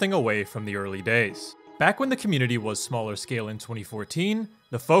shifting away from the early days. Back when the community was smaller scale in 2014,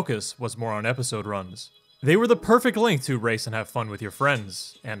 the focus was more on episode runs. They were the perfect length to race and have fun with your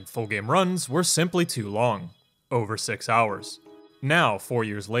friends, and full game runs were simply too long, over 6 hours. Now, 4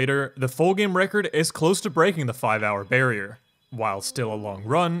 years later, the full game record is close to breaking the 5-hour barrier. While still a long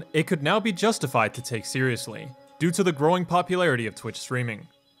run, it could now be justified to take seriously, due to the growing popularity of Twitch streaming.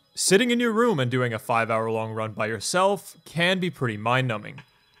 Sitting in your room and doing a 5-hour long run by yourself can be pretty mind-numbing,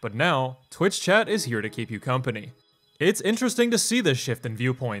 but now, Twitch chat is here to keep you company. It's interesting to see this shift in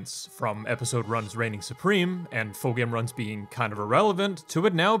viewpoints, from episode runs reigning supreme and full game runs being kind of irrelevant, to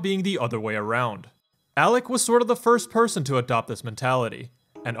it now being the other way around. Alec was sort of the first person to adopt this mentality,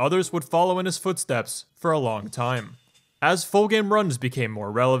 and others would follow in his footsteps for a long time. As full game runs became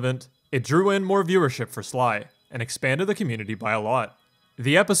more relevant, it drew in more viewership for Sly, and expanded the community by a lot.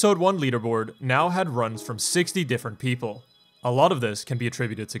 The episode 1 leaderboard now had runs from 60 different people. A lot of this can be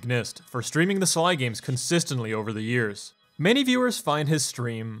attributed to Gnist for streaming the Sly games consistently over the years. Many viewers find his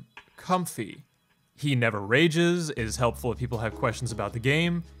stream comfy. He never rages, is helpful if people have questions about the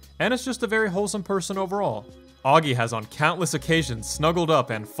game, and is just a very wholesome person overall. Augie has on countless occasions snuggled up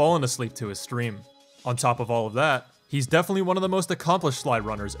and fallen asleep to his stream. On top of all of that, he's definitely one of the most accomplished Sly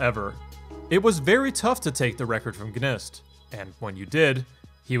runners ever. It was very tough to take the record from Gnist, and when you did,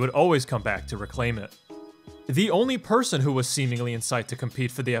 he would always come back to reclaim it. The only person who was seemingly in sight to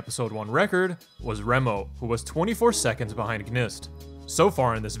compete for the episode 1 record was Remo, who was 24 seconds behind Gnist. So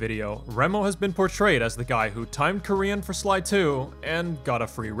far in this video, Remo has been portrayed as the guy who timed Korean for Sly 2 and got a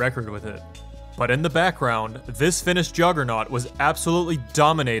free record with it. But in the background, this Finnish juggernaut was absolutely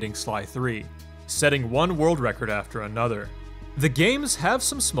dominating Sly 3, setting one world record after another. The games have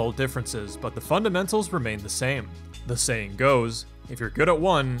some small differences, but the fundamentals remain the same. The saying goes, if you're good at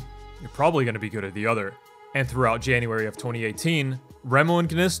one, you're probably going to be good at the other. And throughout January of 2018, Remo and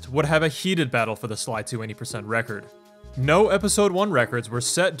Gnist would have a heated battle for the Sly 2 80% record. No episode 1 records were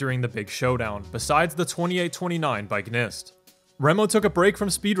set during the big showdown, besides the 28:29 by Gnist. Remo took a break from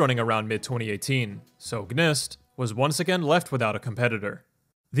speedrunning around mid-2018, so Gnist was once again left without a competitor.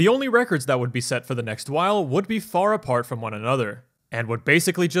 The only records that would be set for the next while would be far apart from one another, and would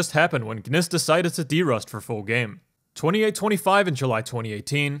basically just happen when Gnist decided to derust for full game. 28:25 in July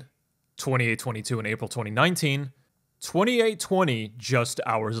 2018, 28:22 in April 2019, 28:20 just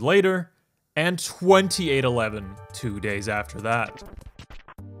hours later, and 28:11 2 days after that.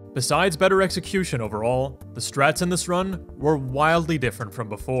 Besides better execution overall, the strats in this run were wildly different from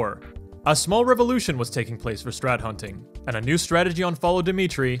before. A small revolution was taking place for strat hunting, and a new strategy on Follow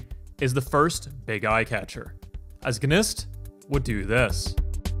Dimitri is the first big eye catcher, as Gnist would do this.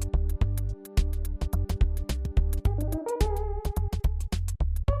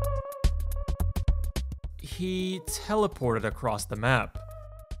 He teleported across the map.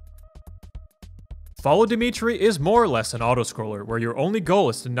 Follow Dimitri is more or less an auto-scroller where your only goal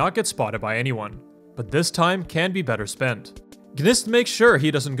is to not get spotted by anyone, but this time can be better spent. Gnist makes sure he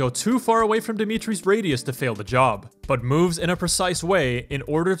doesn't go too far away from Dimitri's radius to fail the job, but moves in a precise way in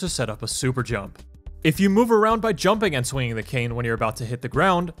order to set up a super jump. If you move around by jumping and swinging the cane when you're about to hit the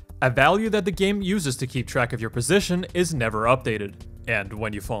ground, a value that the game uses to keep track of your position is never updated, and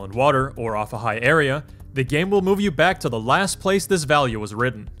when you fall in water or off a high area, the game will move you back to the last place this value was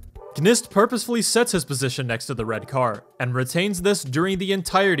written. Gnist purposefully sets his position next to the red car, and retains this during the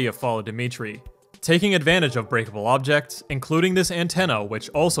entirety of Follow Dimitri, taking advantage of breakable objects, including this antenna which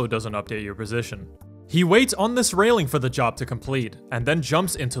also doesn't update your position. He waits on this railing for the job to complete, and then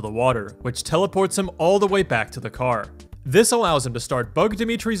jumps into the water, which teleports him all the way back to the car. This allows him to start Bug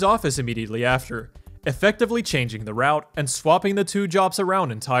Dimitri's office immediately after, effectively changing the route and swapping the two jobs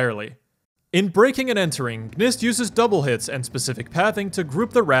around entirely. In breaking and entering, Gnist uses double hits and specific pathing to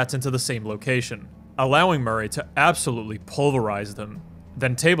group the rats into the same location, allowing Murray to absolutely pulverize them,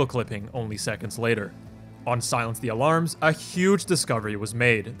 then table clipping only seconds later. On Silence the Alarms, a huge discovery was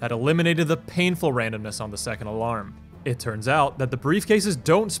made that eliminated the painful randomness on the second alarm. It turns out that the briefcases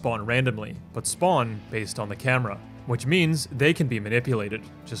don't spawn randomly, but spawn based on the camera, which means they can be manipulated,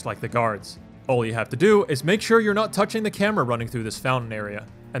 just like the guards. All you have to do is make sure you're not touching the camera running through this fountain area,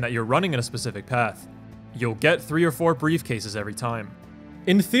 and that you're running in a specific path. You'll get 3 or 4 briefcases every time.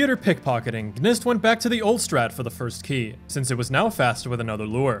 In theater pickpocketing, Gnist went back to the old strat for the first key, since it was now faster with another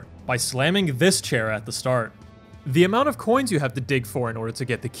lure, by slamming this chair at the start. The amount of coins you have to dig for in order to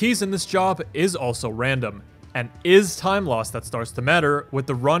get the keys in this job is also random, and is time loss that starts to matter with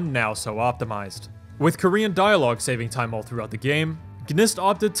the run now so optimized. With Korean dialogue saving time all throughout the game, Gnist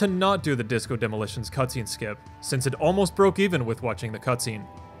opted to not do the Disco Demolitions cutscene skip, since it almost broke even with watching the cutscene.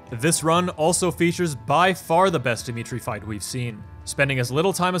 This run also features by far the best Dimitri fight we've seen, spending as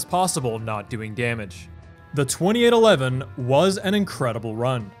little time as possible not doing damage. The 2811 was an incredible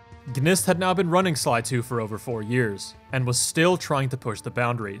run. Gnist had now been running Sly 2 for over 4 years, and was still trying to push the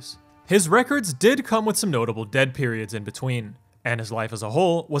boundaries. His records did come with some notable dead periods in between, and his life as a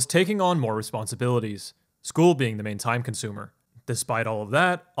whole was taking on more responsibilities, school being the main time consumer. Despite all of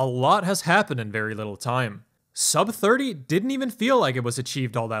that, a lot has happened in very little time. Sub 30 didn't even feel like it was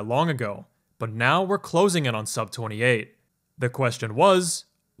achieved all that long ago, but now we're closing in on sub 28. The question was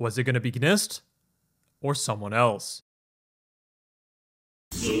it going to be Gnist or someone else?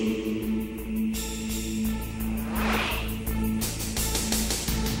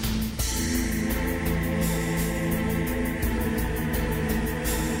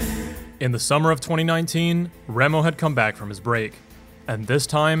 In the summer of 2019, Remo had come back from his break, and this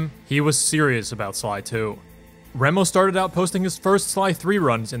time, he was serious about Sly 2. Remo started out posting his first Sly 3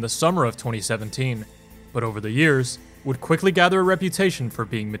 runs in the summer of 2017, but over the years, would quickly gather a reputation for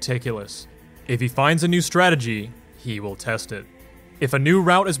being meticulous. If he finds a new strategy, he will test it. If a new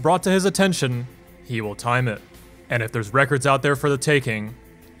route is brought to his attention, he will time it. And if there's records out there for the taking,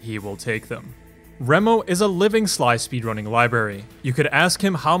 he will take them. Remo is a living Sly speedrunning library. You could ask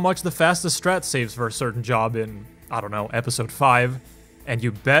him how much the fastest strat saves for a certain job in, I don't know, episode 5, and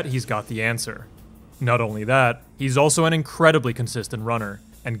you bet he's got the answer. Not only that, he's also an incredibly consistent runner,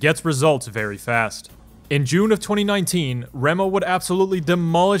 and gets results very fast. In June of 2019, Remo would absolutely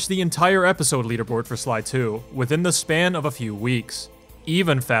demolish the entire episode leaderboard for Sly 2 within the span of a few weeks,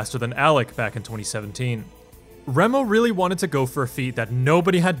 even faster than Alec back in 2017. Remo really wanted to go for a feat that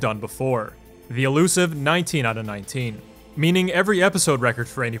nobody had done before, the elusive 19 out of 19, meaning every episode record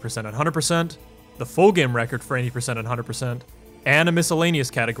for 80% at 100%, the full game record for 80% at 100%, and a miscellaneous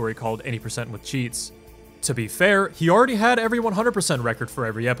category called 80% with cheats. To be fair, he already had every 100% record for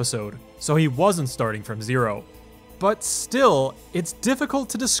every episode, so he wasn't starting from zero. But still, it's difficult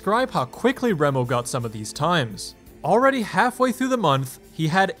to describe how quickly Remo got some of these times. Already halfway through the month, he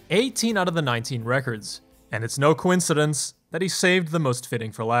had 18 out of the 19 records, and it's no coincidence that he saved the most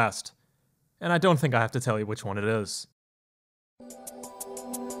fitting for last. And I don't think I have to tell you which one it is.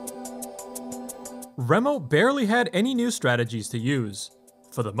 Remo barely had any new strategies to use.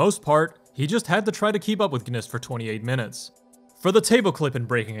 For the most part, he just had to try to keep up with Gnist for 28 minutes. For the table clip in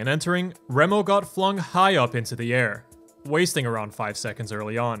breaking and entering, Remo got flung high up into the air, wasting around 5 seconds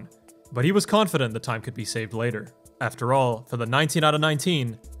early on, but he was confident the time could be saved later. After all, for the 19 out of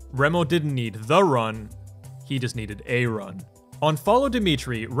 19, Remo didn't need the run, he just needed a run. On Follow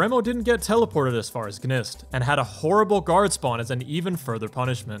Dimitri, Remo didn't get teleported as far as Gnist, and had a horrible guard spawn as an even further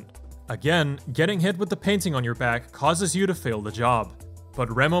punishment. Again, getting hit with the painting on your back causes you to fail the job,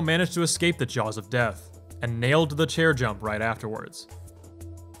 but Remo managed to escape the jaws of death, and nailed the chair jump right afterwards.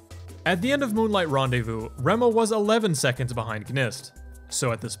 At the end of Moonlight Rendezvous, Remo was 11 seconds behind Gnist,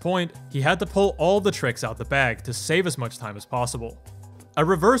 so at this point, he had to pull all the tricks out the bag to save as much time as possible. A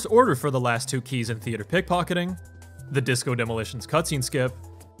reverse order for the last 2 keys in theater pickpocketing, the Disco Demolitions cutscene skip,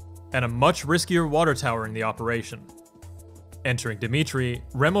 and a much riskier water tower in the operation. Entering Dimitri,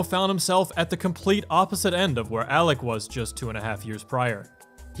 Remo found himself at the complete opposite end of where Alec was just 2.5 years prior.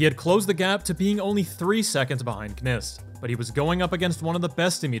 He had closed the gap to being only 3 seconds behind Gnist, but he was going up against one of the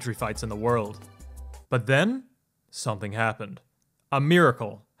best Dimitri fights in the world. But then, something happened. A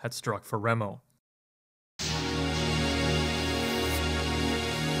miracle had struck for Remo.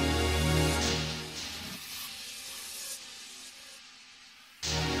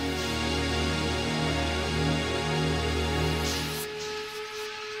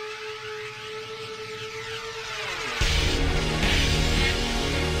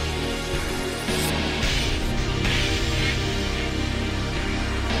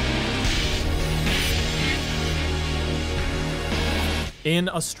 In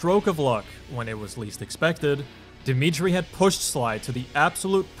a stroke of luck, when it was least expected, Dimitri had pushed Sly to the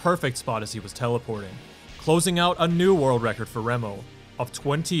absolute perfect spot as he was teleporting, closing out a new world record for Remo of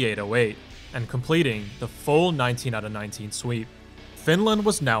 28.08 and completing the full 19 out of 19 sweep. Finland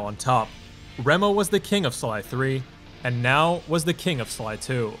was now on top. Remo was the king of Sly 3, and now was the king of Sly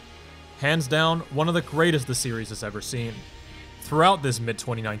 2. Hands down, one of the greatest the series has ever seen. Throughout this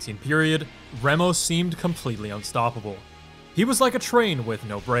mid-2019 period, Remo seemed completely unstoppable. He was like a train with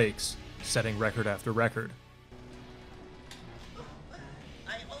no brakes, setting record after record.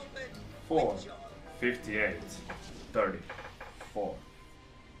 4, 58, 34.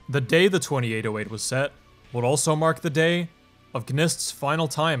 The day the 28.08 was set would also mark the day of Gnist's final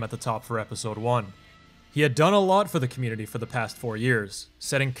time at the top for episode 1. He had done a lot for the community for the past 4 years,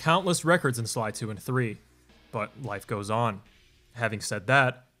 setting countless records in Sly 2 and 3, but life goes on. Having said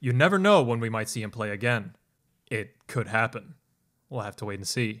that, you never know when we might see him play again. It could happen. We'll have to wait and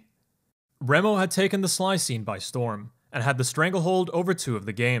see. Remo had taken the Sly scene by storm, and had the stranglehold over 2 of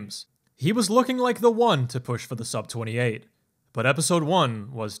the games. He was looking like the one to push for the sub 28, but episode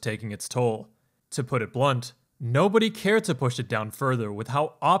 1 was taking its toll. To put it blunt, nobody cared to push it down further with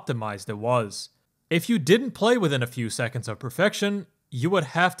how optimized it was. If you didn't play within a few seconds of perfection, you would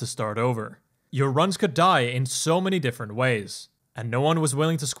have to start over. Your runs could die in so many different ways, and no one was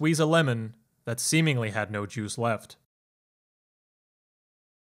willing to squeeze a lemon that seemingly had no juice left.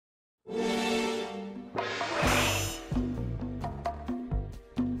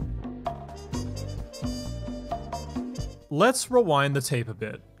 Let's rewind the tape a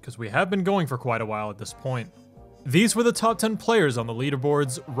bit, because we have been going for quite a while at this point. These were the top 10 players on the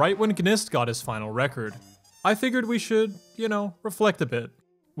leaderboards right when Gnist got his final record. I figured we should, reflect a bit.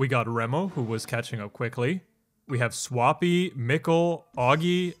 We got Remo, who was catching up quickly. We have Swappy, Mikkel,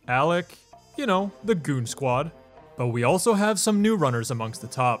 Augie, Alec, the Goon Squad. But we also have some new runners amongst the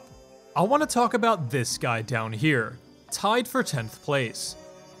top. I want to talk about this guy down here, tied for 10th place.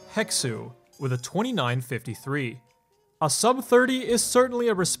 Hexu, with a 29.53. A sub 30 is certainly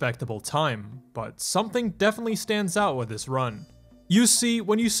a respectable time, but something definitely stands out with this run. You see,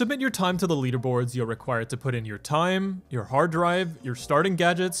 when you submit your time to the leaderboards, you're required to put in your time, your hard drive, your starting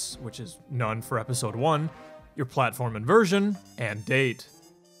gadgets, which is none for episode 1, your platform and version, and date.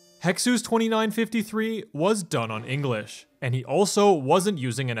 Hexu's 29.53 was done on English, and he also wasn't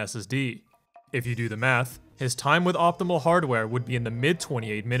using an SSD. If you do the math, his time with optimal hardware would be in the mid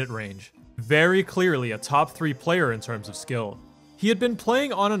 28-minute range. Very clearly a top 3 player in terms of skill. He had been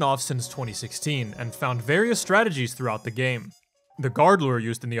playing on and off since 2016 and found various strategies throughout the game. The guard lure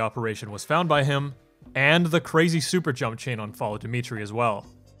used in the operation was found by him, and the crazy super jump chain on Follow Dimitri as well.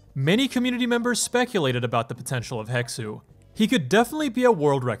 Many community members speculated about the potential of Hexu. He could definitely be a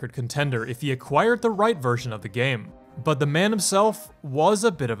world record contender if he acquired the right version of the game, but the man himself was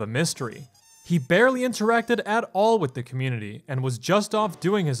a bit of a mystery. He barely interacted at all with the community and was just off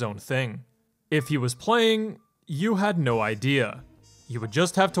doing his own thing. If he was playing, you had no idea. You would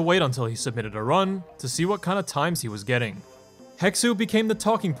just have to wait until he submitted a run to see what kind of times he was getting. Hexu became the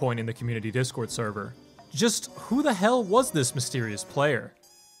talking point in the community Discord server. Just who the hell was this mysterious player?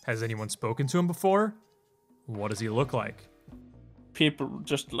 Has anyone spoken to him before? What does he look like? People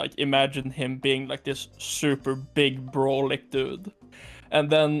just imagine him being this super big brolic dude. And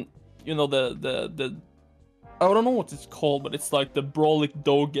then, the I don't know what it's called, but it's the brolic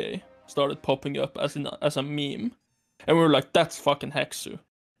doge started popping up as a meme. And we were like, that's fucking Hexu.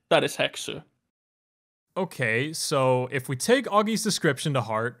 That is Hexu. Okay, so if we take Augie's description to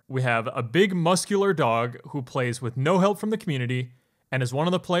heart, we have a big muscular dog who plays with no help from the community and is one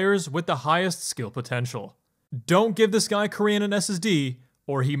of the players with the highest skill potential. Don't give this guy Korean an SSD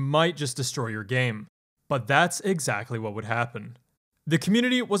or he might just destroy your game. But that's exactly what would happen. The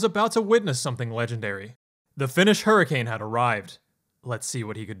community was about to witness something legendary. The Finnish hurricane had arrived. Let's see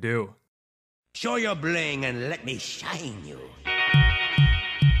what he could do. Show your bling and let me shine you.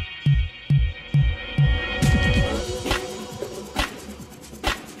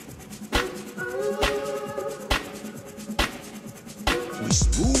 We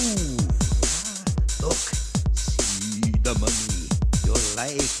smooth. Look, see the money. You'll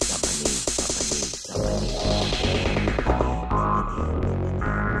like the money, the money, the money. The money, the money, the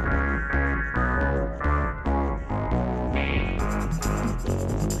money.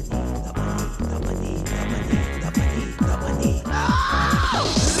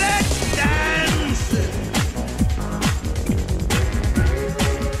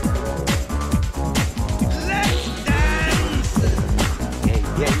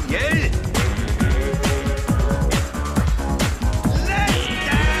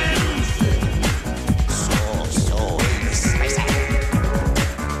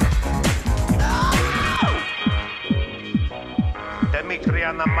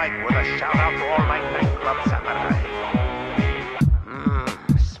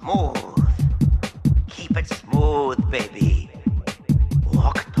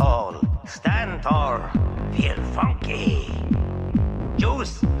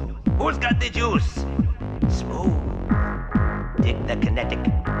 the juice. Smooth. Dig the kinetic.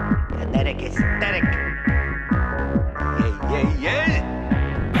 Kinetic aesthetic. Yeah, yeah, yeah.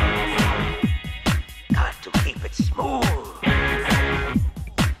 Got to keep it smooth.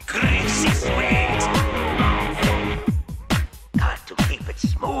 Greasy sweet. Got to keep it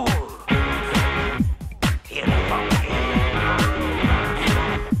smooth. Hear the funk here.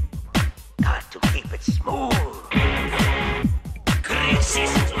 Got to keep it smooth. Greasy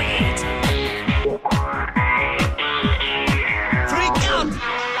sweet. Freak out.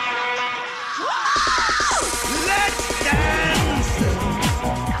 Let's dance.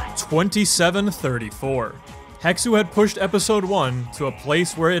 2734. Hexu had pushed episode 1 to a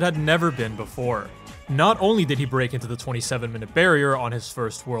place where it had never been before. Not only did he break into the 27-minute barrier on his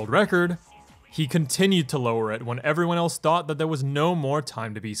first world record, he continued to lower it when everyone else thought that there was no more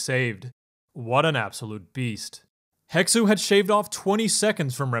time to be saved. What an absolute beast. Hexu had shaved off 20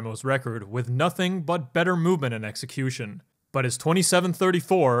 seconds from Remo's record with nothing but better movement and execution, but his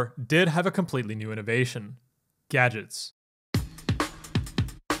 2734 did have a completely new innovation: gadgets.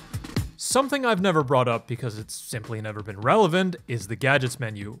 Something I've never brought up because it's simply never been relevant is the gadgets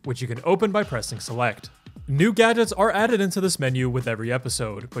menu, which you can open by pressing select. New gadgets are added into this menu with every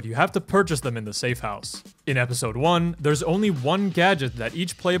episode, but you have to purchase them in the safe house. In episode 1, there's only one gadget that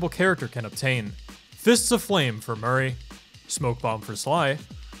each playable character can obtain: Fists of Flame for Murray, Smoke Bomb for Sly,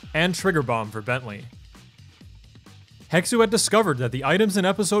 and Trigger Bomb for Bentley. Hexu had discovered that the items in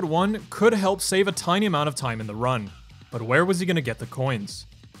episode 1 could help save a tiny amount of time in the run, but where was he going to get the coins?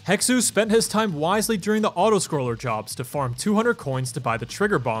 Hexu spent his time wisely during the auto-scroller jobs to farm 200 coins to buy the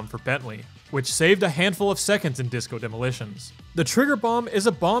Trigger Bomb for Bentley, which saved a handful of seconds in disco demolitions. The Trigger Bomb is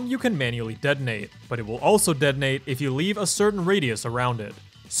a bomb you can manually detonate, but it will also detonate if you leave a certain radius around it.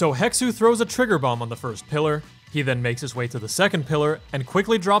 So Hexu throws a Trigger Bomb on the first pillar, he then makes his way to the second pillar, and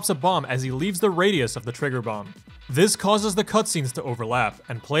quickly drops a bomb as he leaves the radius of the Trigger Bomb. This causes the cutscenes to overlap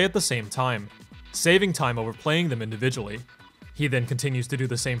and play at the same time, saving time over playing them individually. He then continues to do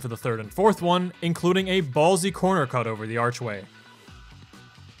the same for the third and fourth one, including a ballsy corner cut over the archway.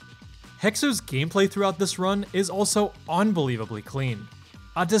 Hexu's gameplay throughout this run is also unbelievably clean.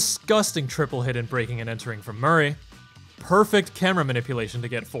 A disgusting triple hit in breaking and entering from Murray, perfect camera manipulation to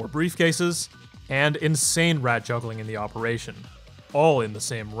get 4 briefcases, and insane rat juggling in the operation, all in the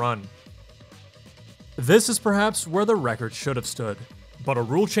same run. This is perhaps where the record should have stood, but a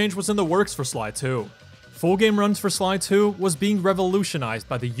rule change was in the works for Sly 2. Full game runs for Sly 2 was being revolutionized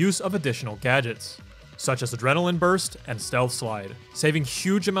by the use of additional gadgets, such as Adrenaline Burst and Stealth Slide, saving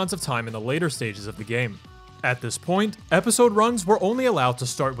huge amounts of time in the later stages of the game. At this point, episode runs were only allowed to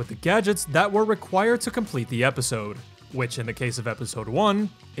start with the gadgets that were required to complete the episode, which in the case of episode 1,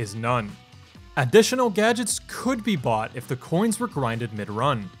 is none. Additional gadgets could be bought if the coins were grinded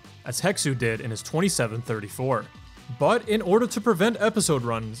mid-run, as Hexu did in his 2734. But in order to prevent episode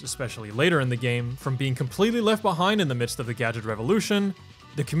runs, especially later in the game, from being completely left behind in the midst of the gadget revolution,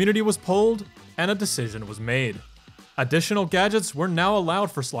 the community was polled, and a decision was made. Additional gadgets were now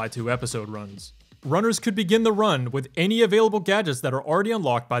allowed for Sly 2 episode runs. Runners could begin the run with any available gadgets that are already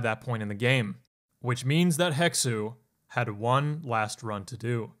unlocked by that point in the game, which means that Hexu had one last run to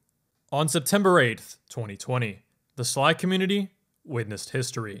do. On September 8th, 2020, the Sly community witnessed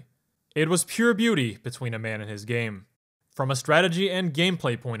history. It was pure beauty between a man and his game. From a strategy and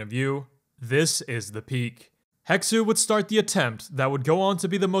gameplay point of view, this is the peak. Hexu would start the attempt that would go on to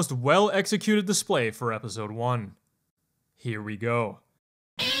be the most well-executed display for episode 1. Here we go.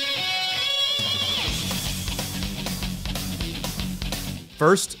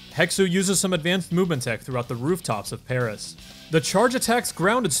 First, Hexu uses some advanced movement tech throughout the rooftops of Paris. The charge attack's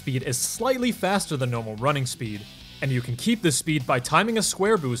grounded speed is slightly faster than normal running speed, and you can keep this speed by timing a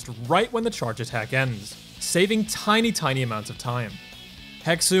square boost right when the charge attack ends, saving tiny amounts of time.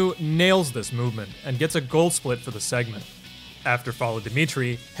 Hexu nails this movement and gets a gold split for the segment. After Follow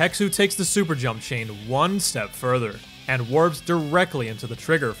Dimitri, Hexu takes the super jump chain one step further and warps directly into the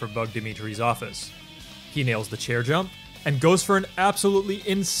trigger for Bug Dimitri's office. He nails the chair jump and goes for an absolutely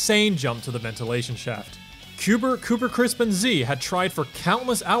insane jump to the ventilation shaft. Cuber, Cooper, Crisp, and Z had tried for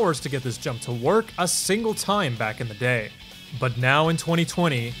countless hours to get this jump to work a single time back in the day. But now in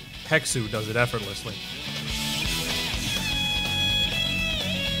 2020, Hexu does it effortlessly.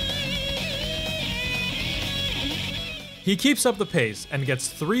 He keeps up the pace and gets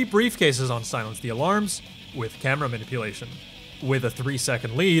 3 briefcases on Silence the Alarms with camera manipulation. With a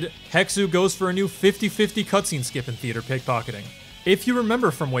 3-second lead, Hexu goes for a new 50-50 cutscene skip in theater pickpocketing. If you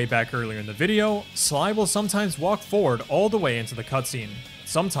remember from way back earlier in the video, Sly will sometimes walk forward all the way into the cutscene.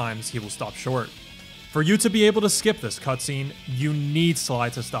 Sometimes he will stop short. For you to be able to skip this cutscene, you need Sly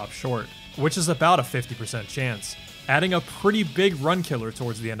to stop short. which is about a 50% chance, adding a pretty big run killer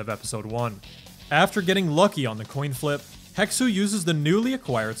towards the end of episode 1. After getting lucky on the coin flip, Hexu uses the newly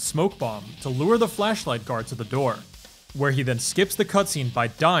acquired smoke bomb to lure the flashlight guard to the door, where he then skips the cutscene by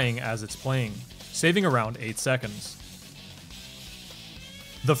dying as it's playing, saving around 8 seconds.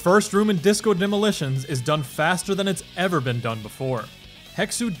 The first room in Disco Demolitions is done faster than it's ever been done before.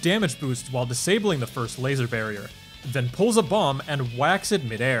 Hexu damage boosts while disabling the first laser barrier, then pulls a bomb and whacks it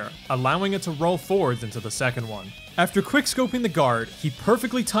midair, allowing it to roll forwards into the second one. After quickscoping the guard, he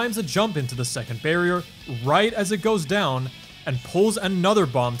perfectly times a jump into the second barrier right as it goes down, and pulls another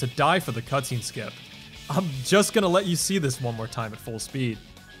bomb to die for the cutscene skip. I'm just gonna let you see this one more time at full speed.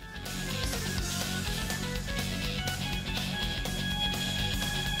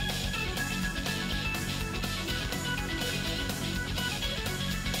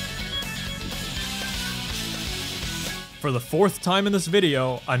 For the 4th time in this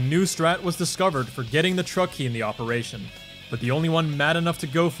video, a new strat was discovered for getting the truck key in the operation, but the only one mad enough to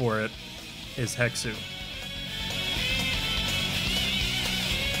go for it is Hexu.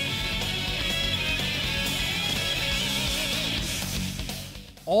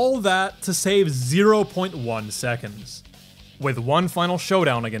 All that to save 0.1 seconds. With one final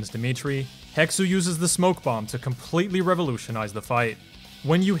showdown against Dimitri, Hexu uses the smoke bomb to completely revolutionize the fight.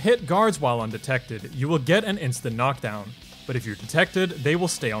 When you hit guards while undetected, you will get an instant knockdown, but if you're detected, they will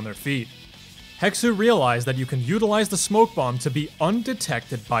stay on their feet. Hexu realized that you can utilize the smoke bomb to be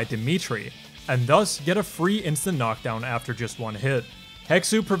undetected by Dimitri, and thus get a free instant knockdown after just one hit.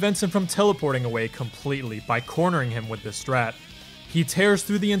 Hexu prevents him from teleporting away completely by cornering him with this strat. He tears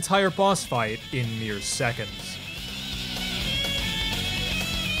through the entire boss fight in mere seconds.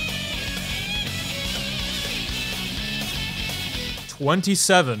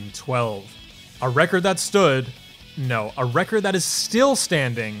 (27-12). A record that a record that is still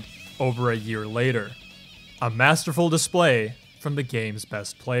standing over a year later. A masterful display from the game's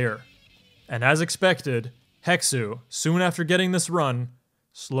best player. And as expected, Hexu, soon after getting this run,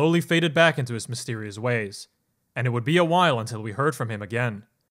 slowly faded back into his mysterious ways, and it would be a while until we heard from him again.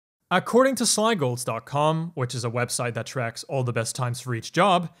 According to slygolds.com, which is a website that tracks all the best times for each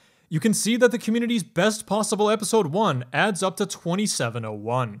job, you can see that the community's best possible episode 1 adds up to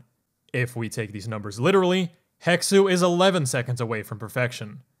 27:01. If we take these numbers literally, Hexu is 11 seconds away from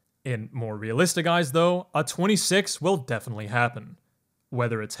perfection. In more realistic eyes though, a 26 will definitely happen.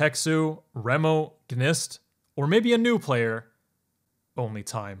 Whether it's Hexu, Remo, Gnist, or maybe a new player, only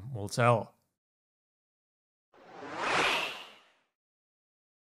time will tell.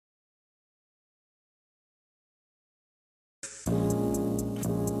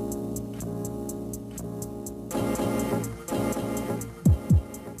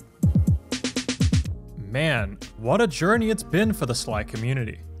 Man, what a journey it's been for the Sly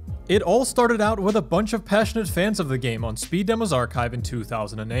community. It all started out with a bunch of passionate fans of the game on Speed Demos Archive in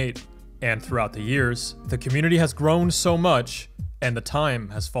 2008. And throughout the years, the community has grown so much, and the time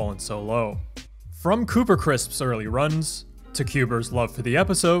has fallen so low. From Cooper Crisp's early runs, to Cuber's love for the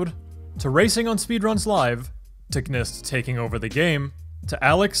episode, to racing on Speedruns Live, to Gnist taking over the game, to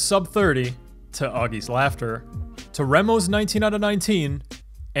Alex sub 30, to Augie's laughter, to Remo's 19 out of 19,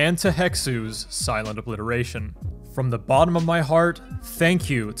 and to Hexu's silent obliteration. From the bottom of my heart, thank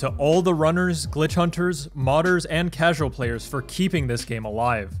you to all the runners, glitch hunters, modders, and casual players for keeping this game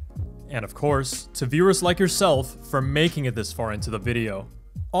alive. And of course, to viewers like yourself for making it this far into the video.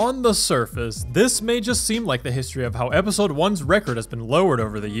 On the surface, this may just seem like the history of how episode 1's record has been lowered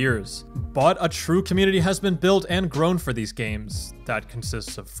over the years, but a true community has been built and grown for these games that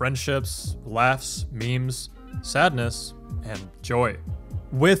consists of friendships, laughs, memes, sadness, and joy.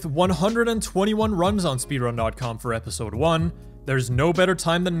 With 121 runs on speedrun.com for episode 1, there's no better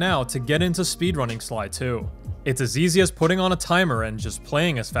time than now to get into speedrunning Sly 2. It's as easy as putting on a timer and just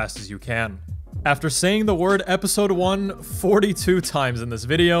playing as fast as you can. After saying the word episode 1 42 times in this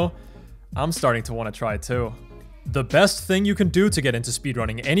video, I'm starting to want to try it too. The best thing you can do to get into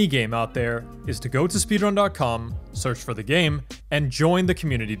speedrunning any game out there is to go to speedrun.com, search for the game, and join the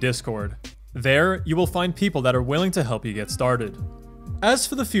community Discord. There, you will find people that are willing to help you get started. As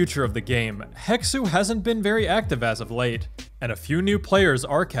for the future of the game, Hexu hasn't been very active as of late, and a few new players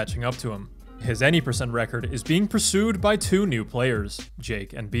are catching up to him. His any % record is being pursued by 2 new players,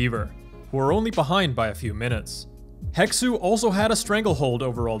 Jake and Beaver, who are only behind by a few minutes. Hexu also had a stranglehold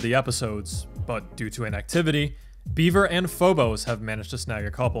over all the episodes, but due to inactivity, Beaver and Phobos have managed to snag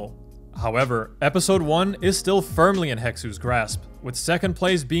a couple. However, episode 1 is still firmly in Hexu's grasp, with second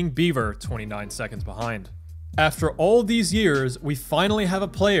place being Beaver 29 seconds behind. After all these years, we finally have a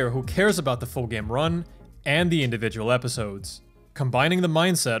player who cares about the full game run and the individual episodes. combining the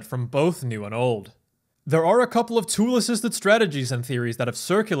mindset from both new and old. There are a couple of tool-assisted strategies and theories that have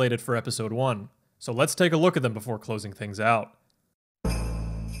circulated for episode 1, so let's take a look at them before closing things out.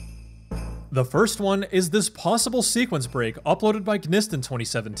 The first one is this possible sequence break uploaded by Gnist in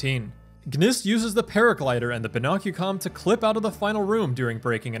 2017. Gnist uses the paraglider and the binocucom to clip out of the final room during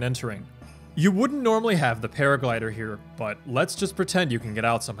breaking and entering. You wouldn't normally have the paraglider here, but let's just pretend you can get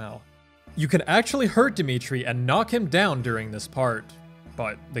out somehow. You can actually hurt Dimitri and knock him down during this part,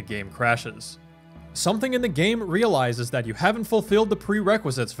 but the game crashes. Something in the game realizes that you haven't fulfilled the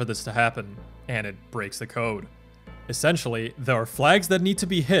prerequisites for this to happen, and it breaks the code. Essentially, there are flags that need to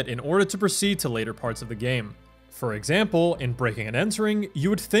be hit in order to proceed to later parts of the game. For example, in breaking and entering, you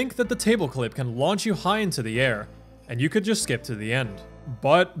would think that the table clip can launch you high into the air, and you could just skip to the end.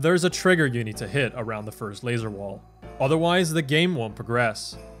 But there's a trigger you need to hit around the first laser wall. Otherwise, the game won't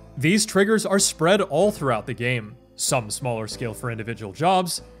progress. These triggers are spread all throughout the game, some smaller scale for individual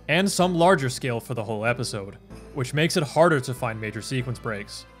jobs, and some larger scale for the whole episode, which makes it harder to find major sequence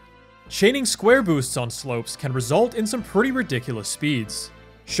breaks. Chaining square boosts on slopes can result in some pretty ridiculous speeds,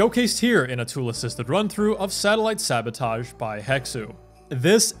 showcased here in a tool-assisted run-through of Satellite Sabotage by Hexu.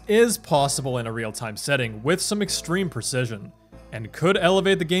 This is possible in a real-time setting with some extreme precision, and could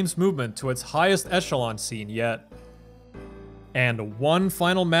elevate the game's movement to its highest echelon seen yet. And one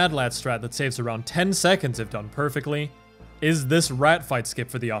final Mad Lad strat that saves around 10 seconds if done perfectly is this rat fight skip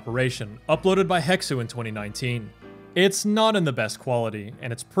for the operation, uploaded by Hexu in 2019. It's not in the best quality,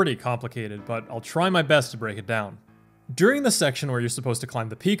 and it's pretty complicated, but I'll try my best to break it down. During the section where you're supposed to climb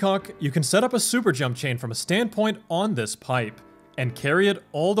the peacock, you can set up a super jump chain from a standpoint on this pipe, and carry it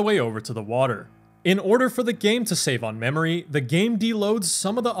all the way over to the water. In order for the game to save on memory, the game deloads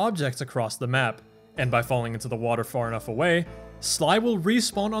some of the objects across the map, and by falling into the water far enough away, Sly will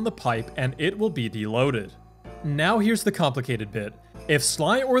respawn on the pipe and it will be deloaded. Now here's the complicated bit. If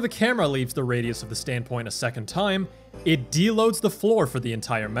Sly or the camera leaves the radius of the standpoint a second time, it deloads the floor for the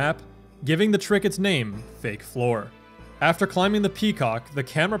entire map, giving the trick its name, Fake Floor. After climbing the peacock, the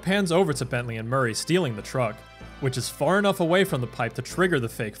camera pans over to Bentley and Murray stealing the truck, which is far enough away from the pipe to trigger the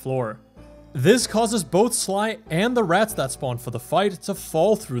fake floor. This causes both Sly and the rats that spawn for the fight to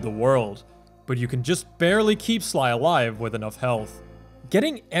fall through the world, but you can just barely keep Sly alive with enough health.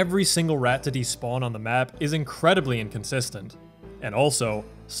 Getting every single rat to despawn on the map is incredibly inconsistent. And also,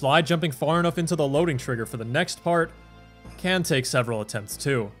 Sly jumping far enough into the loading trigger for the next part can take several attempts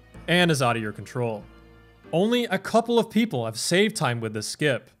too, and is out of your control. Only a couple of people have saved time with this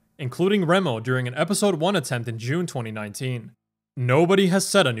skip, including Remo during an episode 1 attempt in June 2019. Nobody has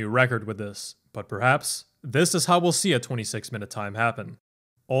set a new record with this, but perhaps this is how we'll see a 26-minute time happen.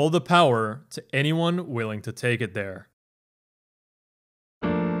 All the power to anyone willing to take it there.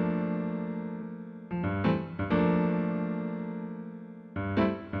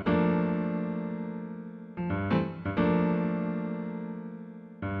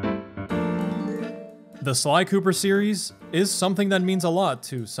 The Sly Cooper series is something that means a lot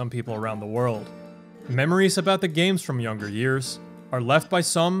to some people around the world. Memories about the games from younger years are left by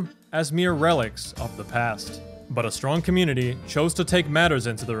some as mere relics of the past. But a strong community chose to take matters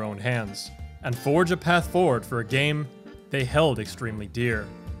into their own hands and forge a path forward for a game they held extremely dear.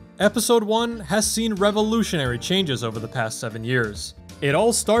 Episode 1 has seen revolutionary changes over the past 7 years. It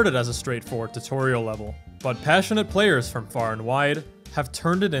all started as a straightforward tutorial level, but passionate players from far and wide have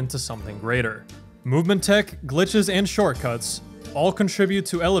turned it into something greater. Movement tech, glitches, and shortcuts all contribute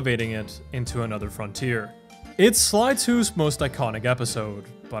to elevating it into another frontier. It's Sly 2's most iconic episode,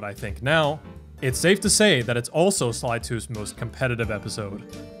 but I think now, it's safe to say that it's also Sly 2's most competitive episode.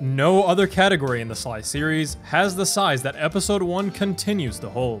 No other category in the Sly series has the size that episode 1 continues to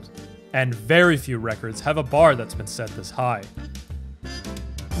hold, and very few records have a bar that's been set this high.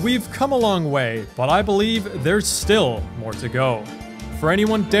 We've come a long way, but I believe there's still more to go. For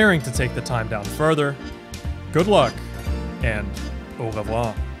anyone daring to take the time down further, good luck, and au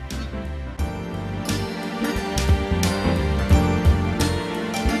revoir.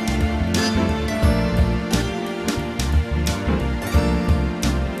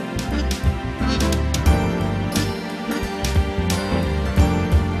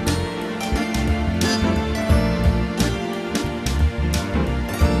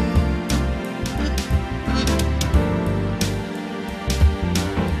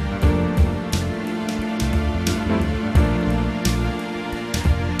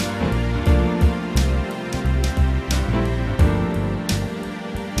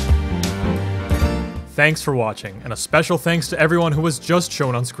 Thanks for watching, and a special thanks to everyone who was just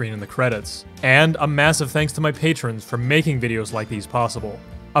shown on screen in the credits. And a massive thanks to my patrons for making videos like these possible.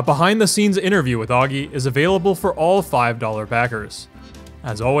 A behind-the-scenes interview with Augie is available for all $5 backers.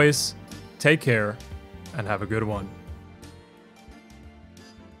 As always, take care and have a good one.